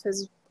itself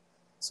has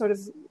sort of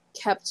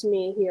kept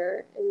me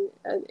here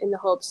in the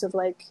hopes of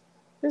like,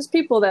 there's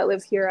people that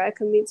live here. I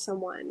can meet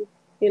someone,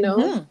 you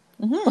know.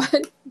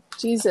 But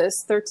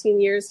Jesus,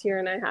 13 years here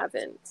and I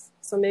haven't.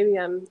 So maybe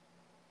I'm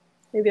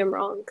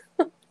wrong.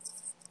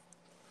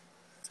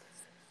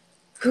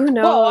 Who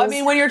knows? Well, I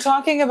mean, when you're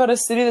talking about a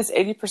city that's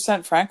 80%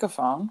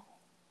 Francophone.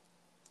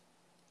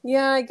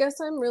 Yeah, I guess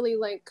I'm really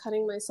like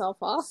cutting myself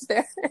off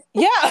there.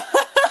 Yeah.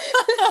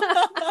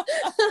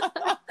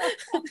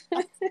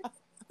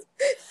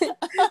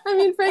 I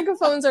mean,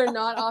 Francophones are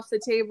not off the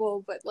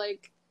table, but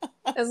like,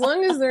 as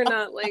long as they're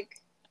not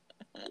like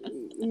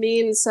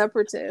mean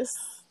separatists.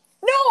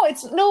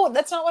 No,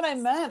 that's not what I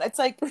meant. It's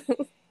like,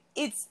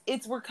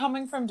 we're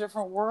coming from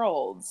different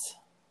worlds.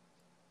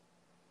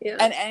 Yeah.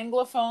 And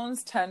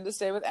Anglophones tend to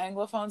stay with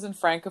Anglophones and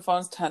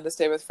Francophones tend to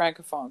stay with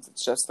Francophones.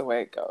 It's just the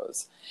way it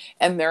goes.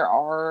 And there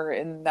are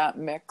in that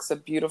mix a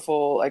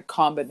beautiful like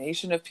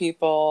combination of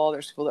people.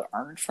 There's people that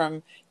aren't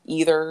from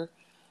either.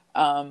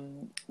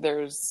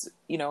 There's,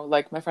 you know,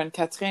 like my friend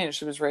Catherine,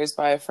 she was raised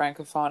by a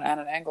Francophone and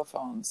an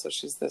Anglophone. So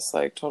she's this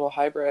like total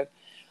hybrid.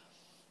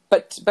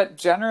 But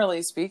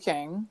generally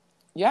speaking,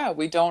 yeah,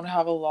 we don't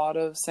have a lot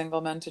of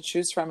single men to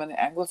choose from in the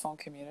Anglophone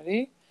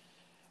community.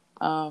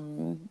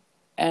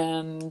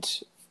 And,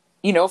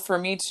 you know, for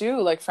me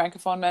too, like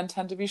Francophone men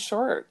tend to be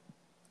shorter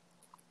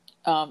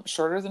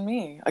than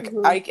me.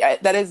 Like I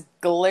that is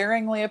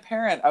glaringly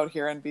apparent out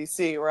here in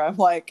BC where I'm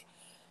like,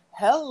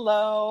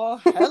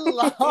 hello,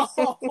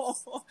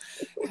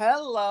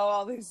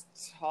 all these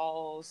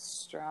tall,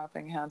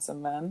 strapping,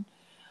 handsome men.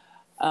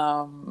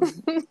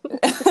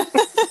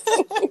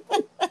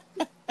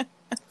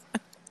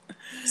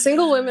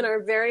 Single women are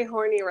very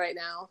horny right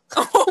now.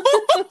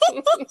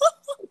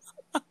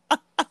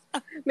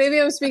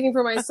 Maybe I'm speaking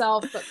for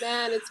myself, but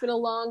man, it's been a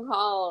long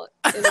haul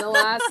in the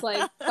last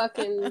like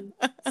fucking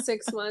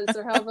 6 months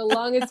or however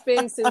long it's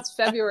been since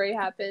February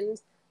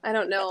happened. I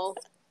don't know.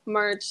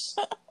 March.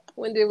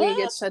 When did we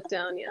get shut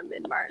down? Yeah,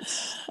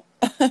 mid-March.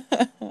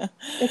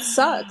 It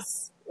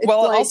sucks. It's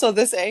well, like, also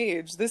this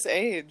age.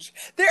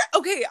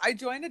 Okay, I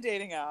joined a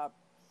dating app.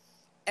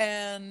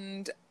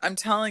 And I'm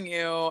telling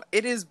you,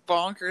 it is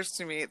bonkers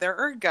to me. There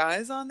are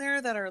guys on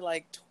there that are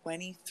like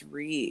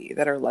 23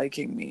 that are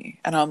liking me.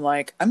 And I'm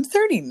like, I'm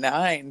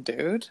 39,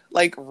 dude.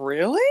 Like,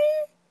 really?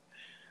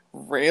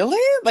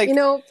 Like, you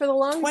know, for the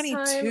longest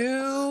 22?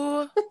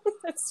 time.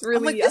 That's really,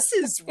 I'm like, this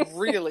is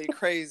really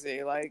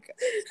crazy. Like,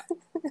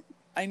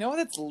 I know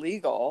that's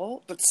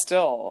legal, but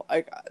still,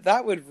 like,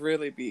 that would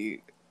really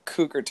be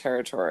cougar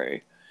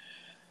territory.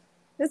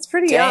 It's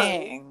pretty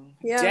young.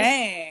 Yeah.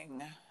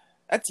 Dang.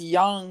 That's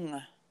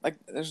young. Like,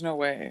 there's no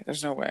way.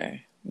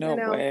 No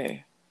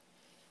way.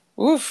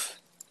 Oof.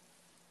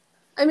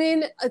 I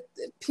mean,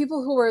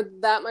 people who are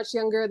that much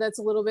younger, that's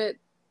a little bit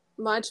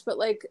much. But,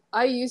 like,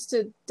 I used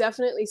to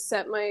definitely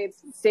set my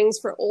things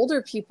for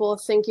older people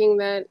thinking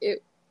that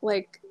it,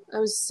 like, I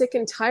was sick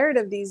and tired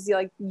of these,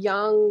 like,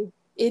 young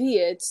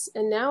idiots.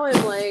 And now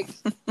I'm like,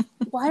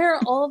 why are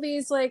all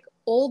these, like,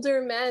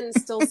 older men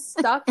still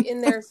stuck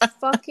in their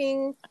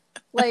fucking,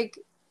 like,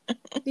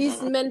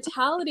 these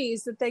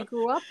mentalities that they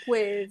grew up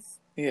with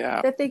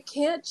that they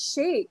can't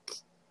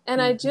shake.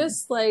 And I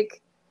just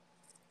like,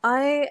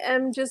 I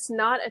am just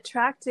not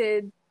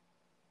attracted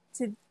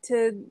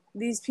to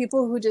these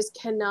people who just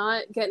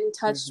cannot get in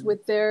touch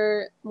with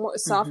their more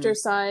softer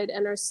side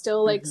and are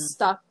still like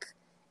stuck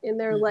in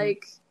their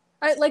like,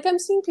 I'm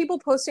seeing people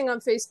posting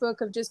on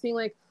Facebook of just being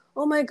like,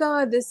 oh my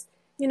God, this,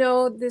 you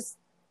know, this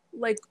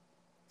like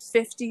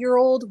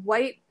 50-year-old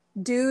white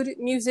dude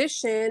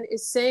musician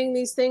is saying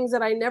these things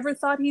that I never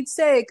thought he'd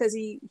say because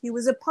he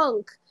was a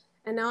punk.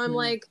 And now I'm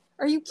like,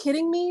 are you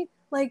kidding me?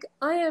 Like,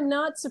 I am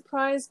not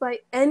surprised by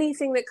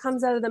anything that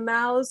comes out of the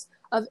mouths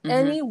of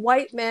any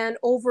white man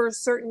over a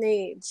certain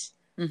age.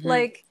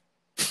 Like,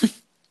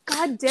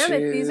 God damn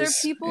it. These are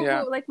people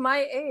who like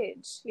my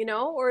age, you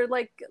know, or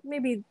like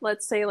maybe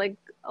let's say like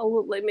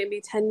maybe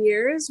 10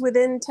 years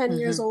within 10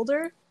 years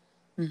older.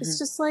 It's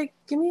just like,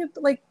 give me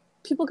like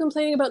people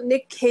complaining about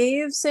Nick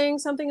Cave saying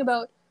something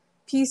about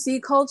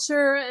PC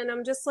culture, and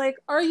I'm just like,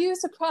 are you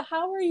surprised?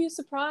 How are you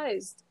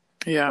surprised?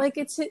 Yeah. Like,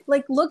 it's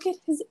like, look at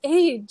his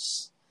age.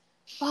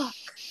 Fuck.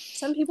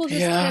 Some people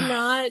just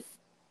cannot,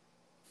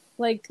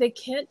 like, they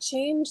can't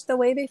change the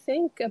way they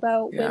think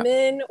about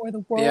women or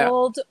the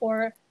world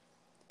or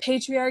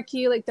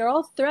patriarchy. Like, they're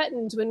all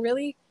threatened when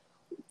really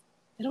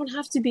they don't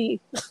have to be.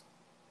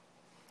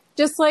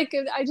 Just like,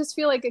 I just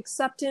feel like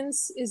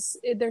acceptance is,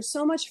 there's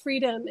so much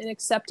freedom in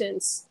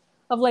acceptance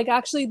of like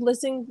actually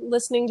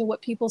listening to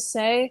what people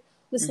say,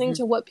 listening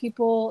to what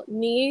people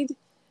need.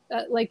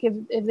 Like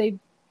if they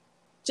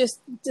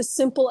just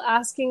simple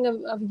asking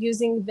of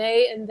using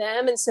they and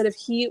them instead of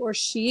he or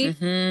she.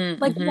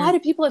 Like, why do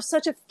people have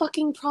such a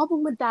fucking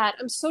problem with that?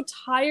 I'm so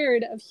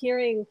tired of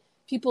hearing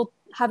people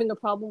having a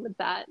problem with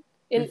that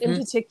in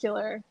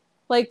particular.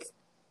 Like,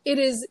 it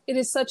is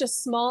such a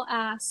small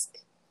ask.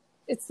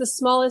 It's the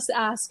smallest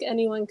ask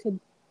anyone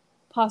could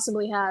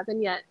possibly have,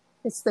 and yet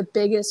it's the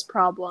biggest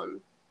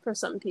problem for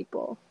some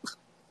people.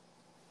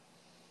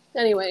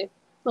 Anyway,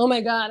 oh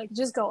my God, I could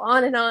just go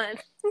on and on.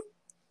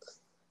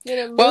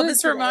 Well,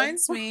 this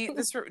reminds me,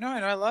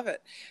 I love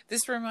it.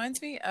 This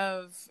reminds me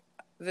of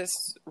this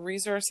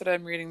resource that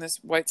I'm reading, this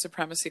white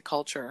supremacy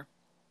culture.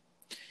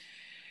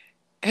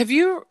 Have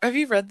you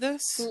read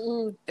this?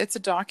 Mm-mm. It's a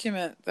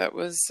document that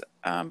was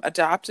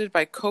adapted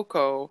by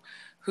COCO,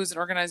 who's an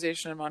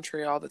organization in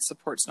Montreal that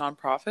supports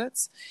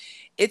nonprofits.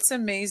 It's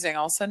amazing.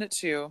 I'll send it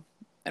to you,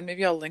 and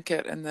maybe I'll link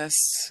it in this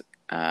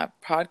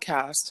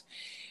podcast.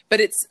 But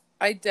it's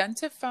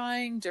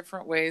identifying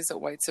different ways that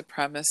white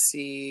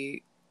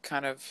supremacy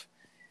kind of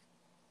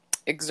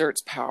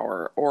exerts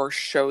power or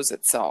shows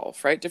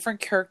itself, right?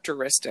 Different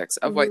characteristics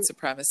of white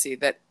supremacy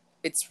that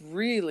it's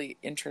really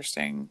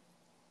interesting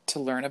to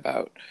learn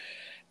about.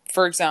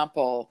 For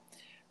example,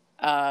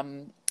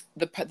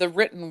 the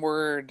written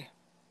word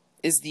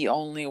is the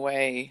only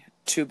way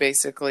to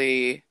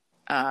basically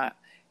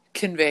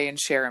convey and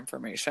share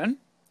information.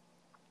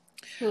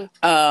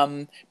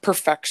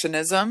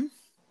 Perfectionism,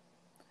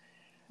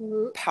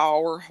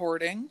 power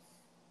hoarding.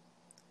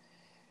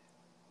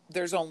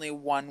 There's only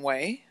one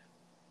way.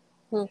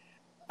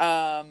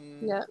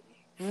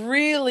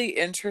 Really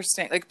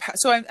interesting. Like,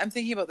 so I'm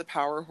thinking about the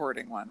power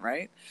hoarding one,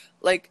 right?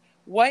 Like,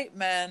 white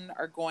men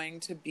are going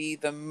to be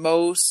the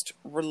most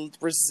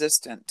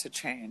resistant to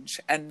change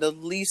and the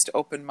least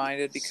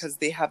open-minded because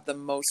they have the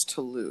most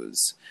to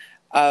lose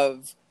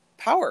of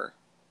power,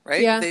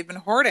 right? Yeah. They've been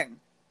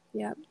hoarding.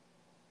 Yeah.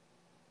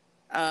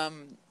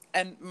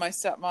 And my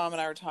stepmom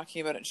and I were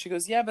talking about it, and she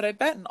goes, yeah, but I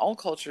bet in all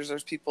cultures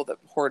there's people that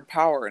hoard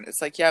power. And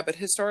it's like, yeah, but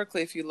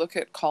historically, if you look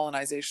at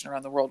colonization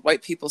around the world,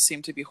 white people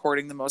seem to be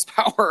hoarding the most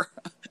power.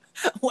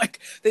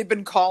 Like, they've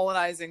been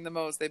colonizing the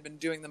most, they've been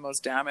doing the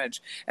most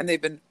damage, and they've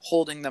been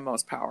holding the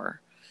most power.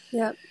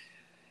 Yeah.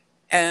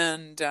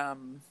 And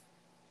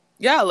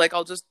like,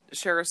 I'll just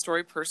share a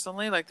story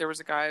personally. Like, there was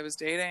a guy I was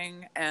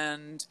dating,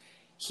 and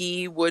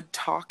he would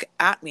talk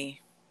at me.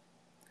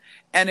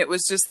 And it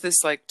was just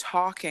this like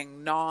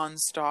talking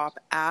nonstop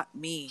at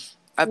me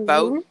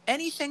about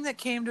anything that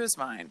came to his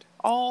mind,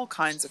 all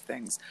kinds of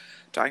things,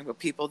 talking about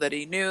people that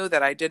he knew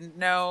that I didn't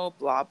know,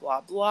 blah, blah,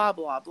 blah,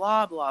 blah,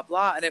 blah, blah,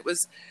 blah. And it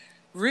was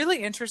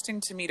really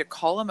interesting to me to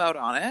call him out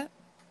on it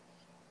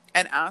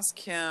and ask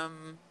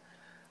him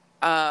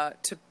to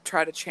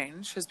try to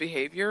change his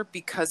behavior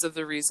because of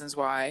the reasons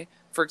why.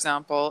 For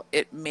example,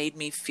 it made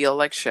me feel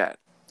like shit.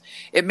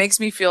 It makes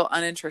me feel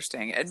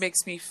uninteresting. It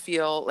makes me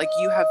feel like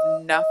you have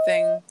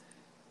nothing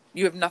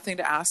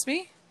to ask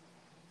me.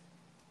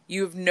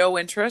 You have no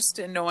interest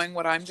in knowing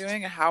what I'm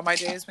doing and how my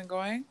day has been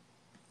going.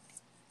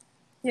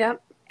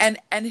 Yep. And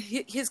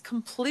his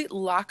complete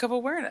lack of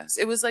awareness.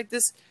 It was like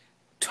this,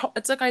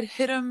 it's like I'd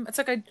hit him. It's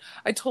like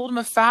I told him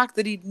a fact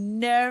that he'd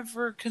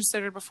never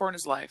considered before in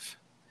his life.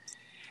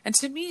 And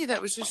to me,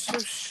 that was just so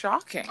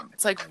shocking.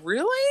 It's like,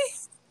 really?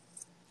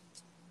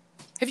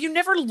 Have you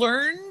never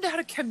learned how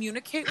to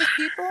communicate with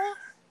people?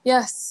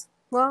 Yes.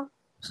 Well,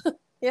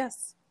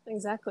 yes,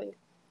 exactly.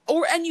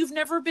 And you've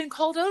never been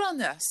called out on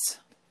this.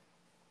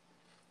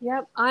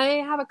 Yep. I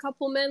have a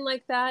couple men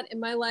like that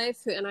in my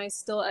life, and I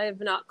have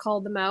not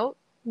called them out,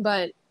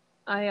 but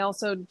I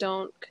also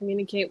don't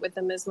communicate with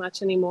them as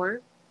much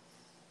anymore.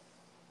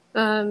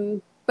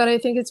 But I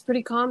think it's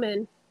pretty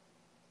common.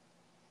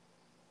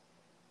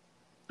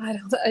 I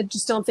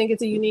just don't think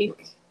it's a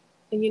unique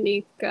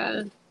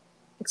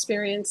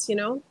experience, you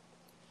know?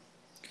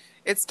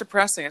 It's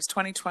depressing. It's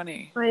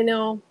 2020. I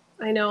know.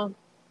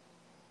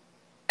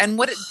 And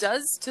what it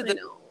does to the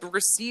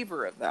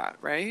receiver of that,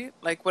 right?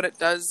 Like, what it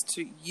does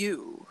to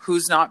you,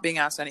 who's not being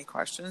asked any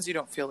questions. You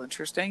don't feel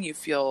interesting. You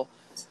feel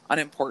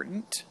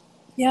unimportant.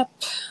 Yep.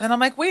 And I'm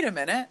like, wait a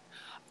minute.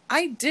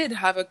 I did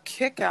have a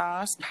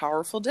kick-ass,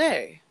 powerful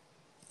day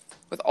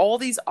with all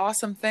these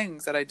awesome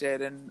things that I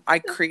did and I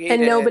created.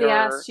 And nobody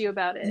asked you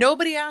about it.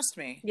 Nobody asked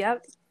me.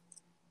 Yep.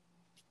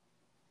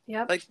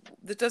 Like,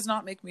 that does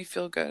not make me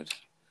feel good.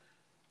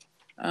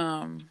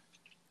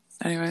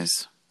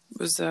 Anyways, it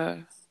was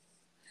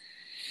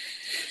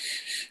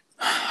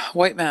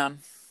white man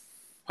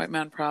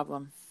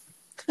problem.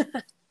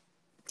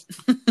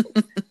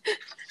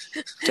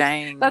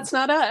 Dang. That's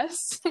not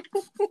us.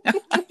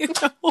 I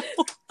know.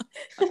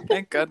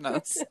 Thank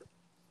goodness.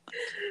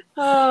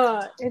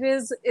 It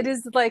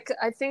is like,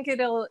 I think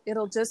it'll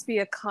just be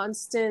a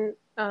constant,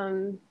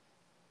 you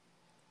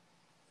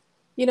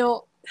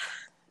know,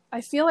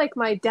 I feel like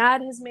my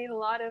dad has made a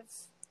lot of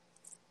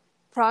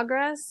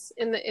progress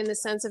in the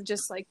sense of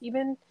just like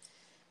even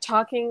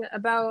talking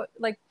about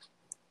like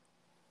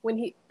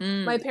when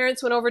my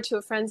parents went over to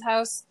a friend's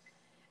house,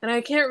 and I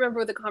can't remember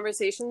what the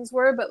conversations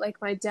were, but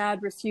like my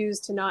dad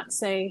refused to not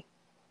say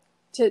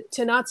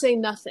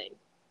nothing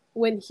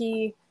when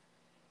he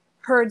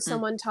heard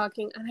someone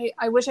talking. And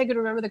I wish I could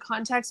remember the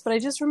context, but I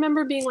just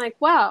remember being like,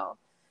 wow,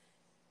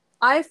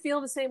 I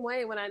feel the same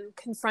way when I'm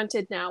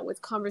confronted now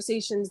with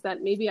conversations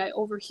that maybe I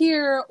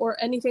overhear or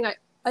anything.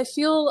 I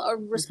feel a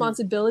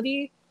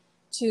responsibility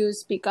to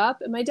speak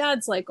up. And my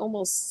dad's like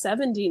almost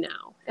 70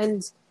 now.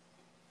 And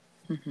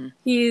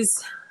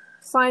he's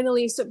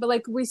finally, but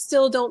like we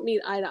still don't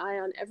meet eye to eye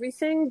on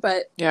everything.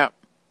 But yeah,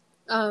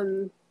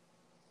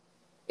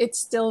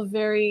 it's still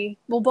very,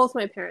 well, both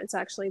my parents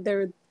actually,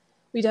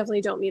 we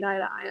definitely don't meet eye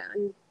to eye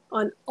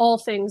on all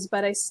things,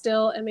 but I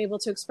still am able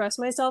to express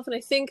myself. And I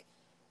think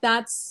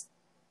that's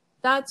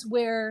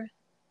where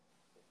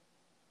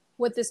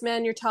what this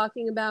man you're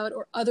talking about,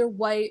 or other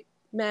white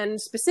men,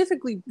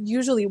 specifically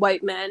usually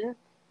white men,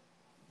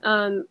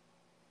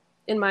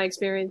 in my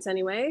experience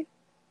anyway,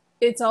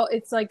 it's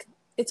like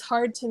it's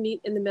hard to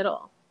meet in the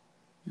middle.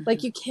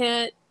 Like you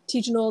can't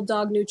teach an old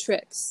dog new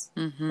tricks,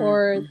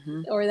 or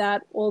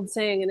that old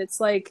saying. And it's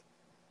like,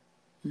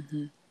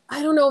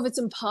 I don't know if it's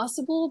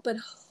impossible, but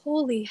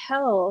holy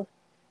hell,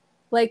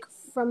 like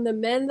from the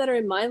men that are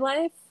in my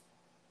life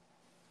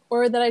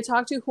or that I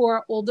talk to who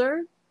are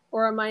older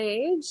or are my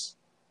age,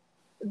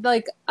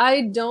 like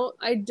I don't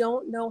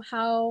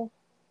know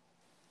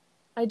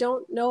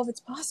if it's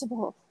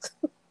possible.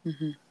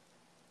 And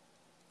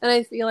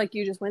I feel like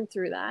you just went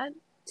through that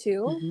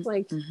too.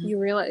 You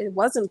realize it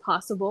wasn't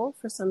possible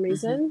for some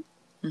reason.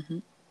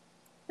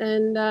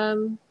 And I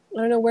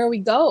don't know where we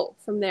go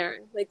from there.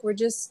 Like we're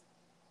just,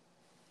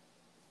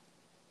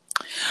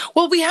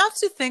 well, we have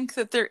to think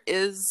that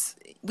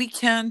we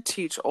can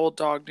teach old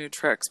dog new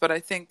tricks, but I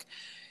think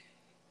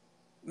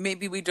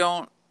maybe we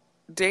don't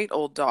date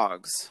old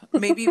dogs.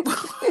 Maybe.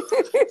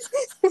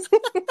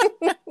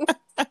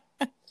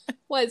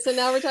 What? So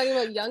now we're talking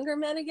about younger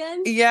men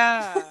again?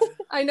 Yeah.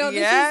 I know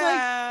this is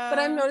like, but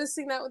I'm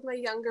noticing that with my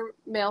younger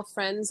male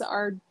friends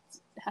are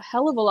a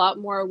hell of a lot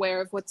more aware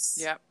of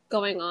what's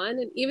going on.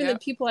 And even the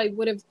people I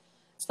would have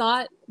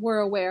thought were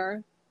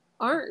aware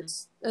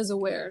aren't as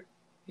aware.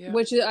 Yeah.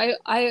 Which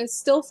I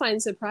still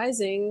find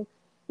surprising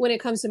when it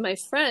comes to my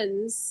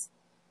friends,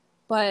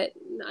 but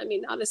I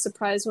mean, not a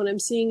surprise when I'm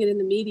seeing it in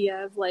the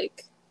media of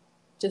like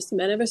just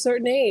men of a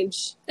certain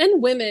age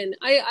and women.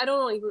 I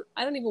don't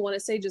even want to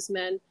say just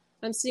men.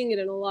 I'm seeing it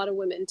in a lot of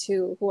women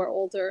too who are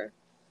older,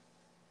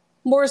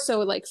 more so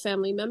like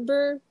family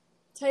member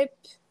type.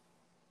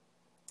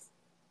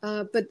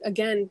 But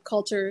again,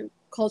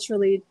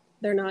 culturally,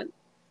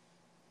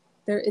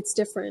 it's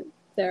different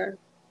there,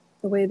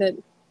 the way that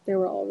they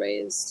were all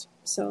raised.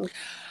 So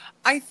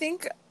I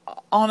think,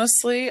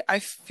 honestly, I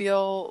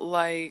feel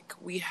like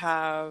we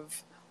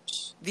have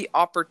the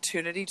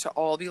opportunity to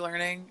all be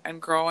learning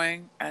and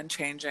growing and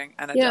changing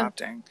and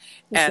adapting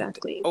and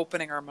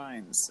opening our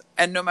minds.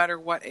 And no matter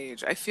what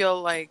age, I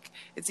feel like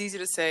it's easy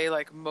to say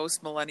like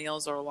most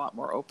millennials are a lot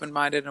more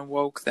open-minded and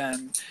woke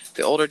than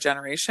the older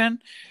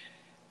generation.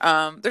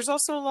 There's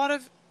also a lot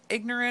of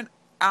ignorant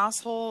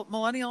asshole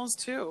millennials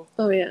too.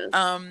 Oh yeah.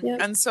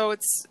 And so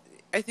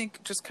I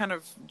think just kind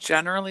of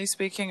generally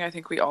speaking, I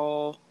think we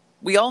all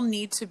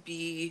need to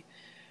be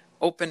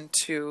open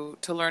to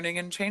learning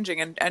and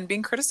changing and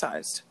being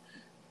criticized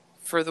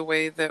for the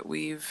way that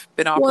we've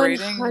been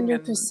operating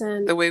 100%.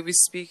 And the way we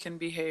speak and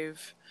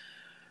behave.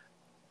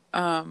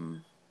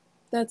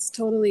 That's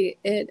totally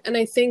it. And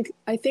I think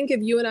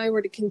if you and I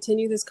were to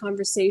continue this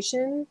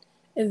conversation,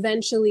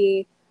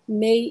 eventually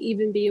may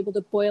even be able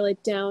to boil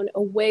it down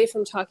away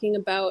from talking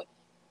about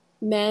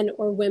men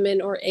or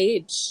women or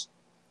age.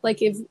 Like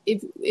if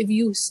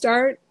you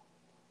start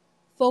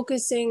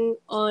focusing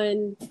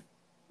on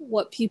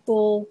what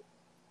people,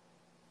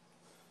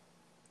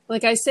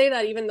 like I say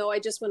that even though I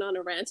just went on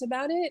a rant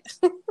about it,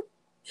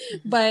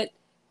 but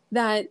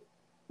that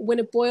when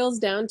it boils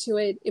down to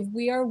it, if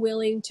we are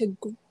willing to,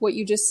 what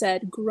you just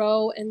said,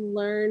 grow and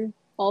learn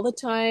all the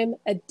time,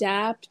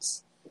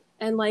 adapt,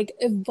 and like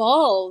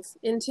evolve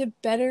into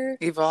better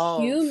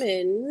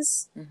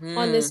humans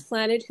on this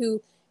planet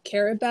who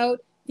care about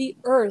the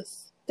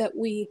earth that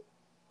we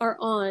are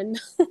on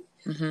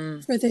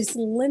for this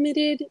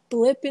limited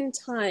blip in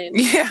time.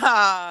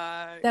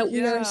 That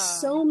we are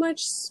so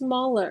much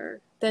smaller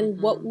than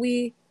what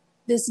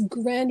this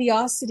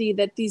grandiosity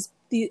that these,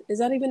 is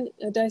that even,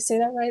 did I say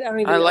that right? I don't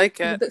even know. Like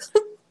it.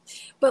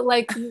 But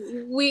like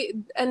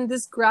and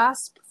this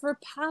grasp for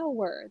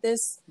power,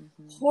 this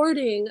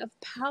hoarding of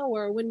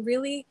power, when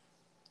really,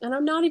 and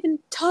I'm not even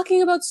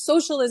talking about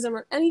socialism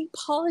or any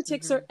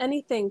politics or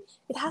anything.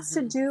 It has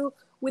to do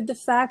with the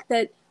fact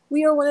that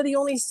we are one of the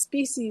only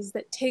species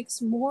that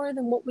takes more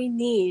than what we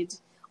need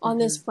on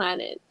this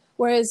planet.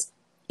 Whereas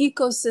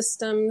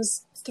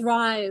ecosystems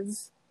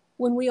thrive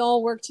when we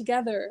all work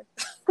together.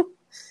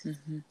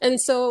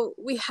 And so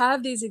we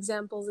have these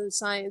examples in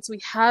science. We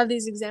have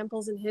these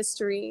examples in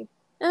history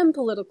and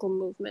political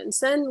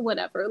movements and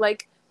whatever.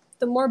 Like,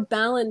 the more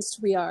balanced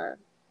we are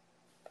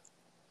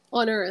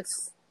on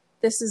Earth,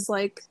 this is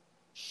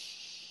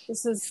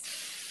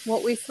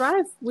what we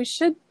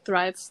should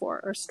thrive for,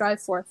 or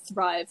strive for.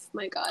 Thrive,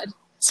 my God.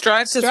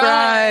 Strive to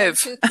thrive.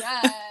 To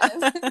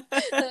thrive.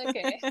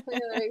 Okay,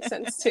 that makes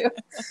sense too.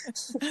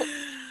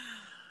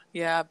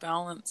 Yeah,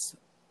 balance.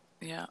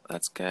 Yeah,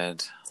 that's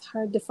good. It's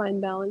hard to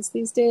find balance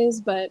these days,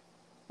 but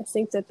I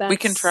think that's... We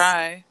can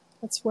try.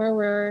 That's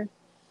where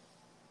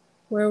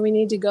we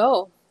need to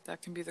go.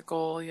 That can be the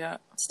goal, yeah.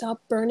 Stop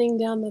burning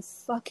down the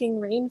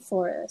fucking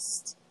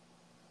rainforest.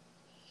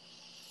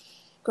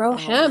 Grow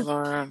hemp.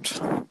 Lord.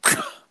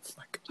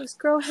 Just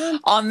grow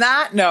hemp. On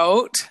that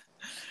note,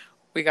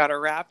 we got to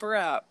wrap her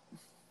up.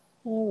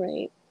 All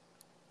right.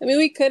 I mean,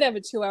 we could have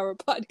a 2-hour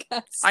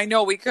podcast. I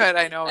know we could.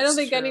 I know. I don't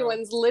think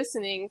anyone's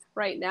listening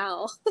right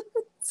now.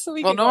 So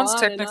well, no one's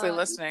technically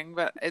listening,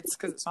 but it's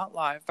because it's not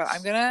live. But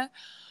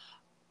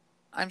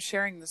I'm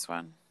sharing this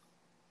one.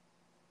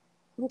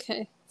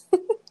 Okay.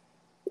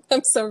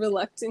 I'm so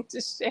reluctant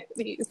to share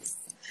these,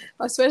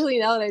 especially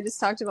now that I just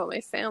talked about my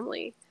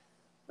family.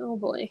 Oh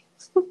boy.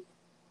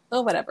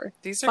 Oh, whatever.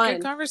 These are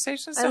good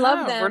conversations to I love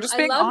have. them. We're just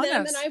being honest.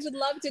 Them, and I would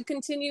love to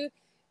continue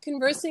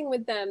conversing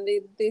with them.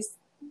 A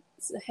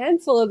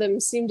handful of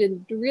them seem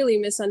to really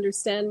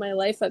misunderstand my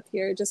life up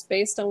here just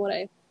based on what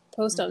I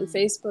post on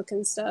Facebook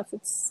and stuff.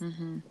 It's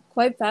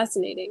quite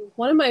fascinating.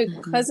 One of my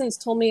cousins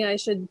told me I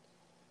should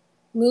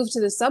move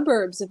to the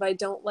suburbs if I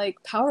don't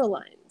like power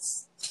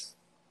lines.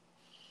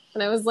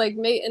 And I was like,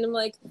 I'm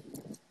like,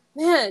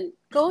 man,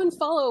 go and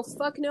follow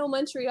Fuck No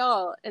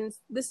Montreal. And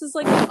this is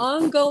like an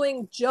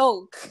ongoing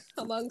joke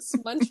amongst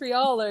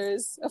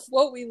Montrealers of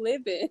what we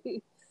live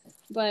in.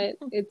 But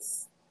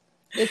it's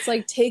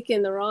like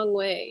taken the wrong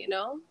way, you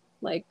know?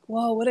 Like,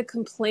 whoa, what a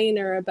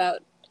complainer about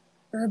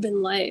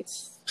urban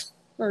life.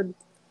 Or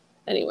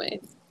anyway,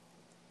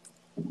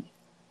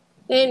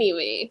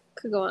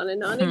 could go on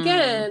and on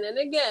again and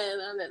again,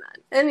 on and on.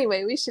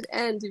 Anyway, we should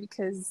end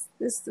because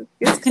this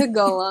could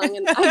go long,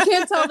 and I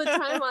can't tell the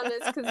time on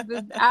this because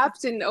the app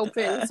didn't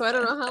open, so I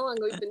don't know how long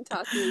we've been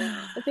talking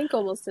now. I think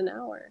almost an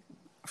hour.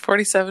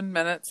 47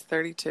 minutes,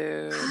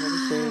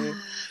 32.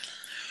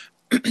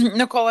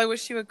 Nicole, I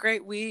wish you a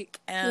great week,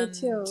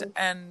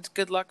 and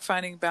good luck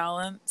finding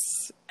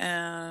balance,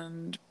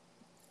 and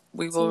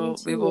we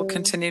will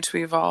continue to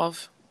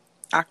evolve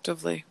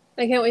actively.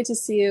 I can't wait to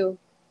see you.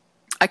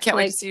 I can't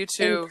wait to see you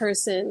too in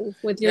person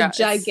with your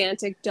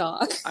gigantic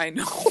dog. I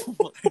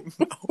know.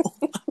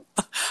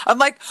 I'm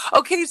like,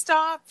 okay,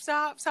 stop.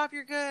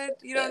 You're good.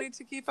 You don't need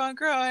to keep on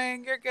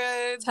growing. You're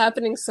good. It's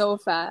happening so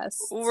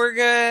fast. We're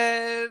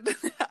good.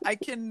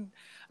 I'm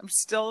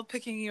still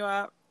picking you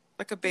up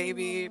like a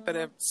baby, but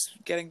it's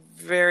getting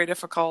very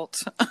difficult.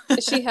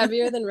 Is she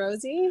heavier than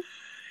Rosie?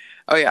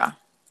 Oh yeah.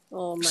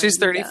 Oh my She's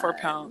 34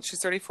 pounds. She's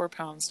 34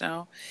 pounds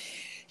now.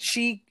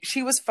 She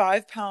was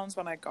 5 pounds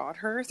when I got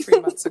her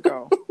 3 months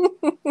ago.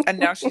 And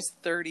now she's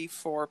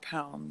 34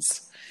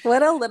 pounds.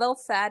 What a little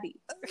fatty.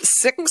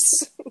 6.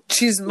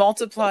 She's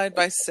multiplied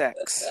by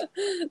 6.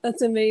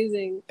 That's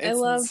amazing. It's I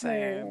love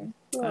insane.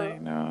 her. I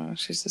know.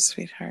 She's a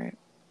sweetheart.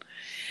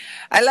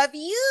 I love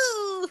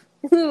you.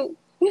 Oh,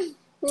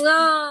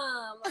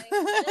 my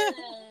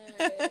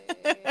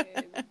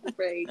God.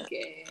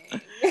 Breaking.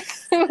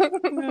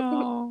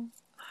 No.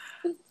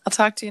 I'll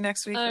talk to you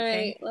next week. All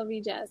right. Love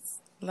you, Jess.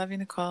 Love you,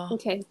 Nicole.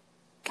 Okay.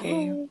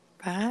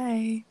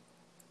 Bye.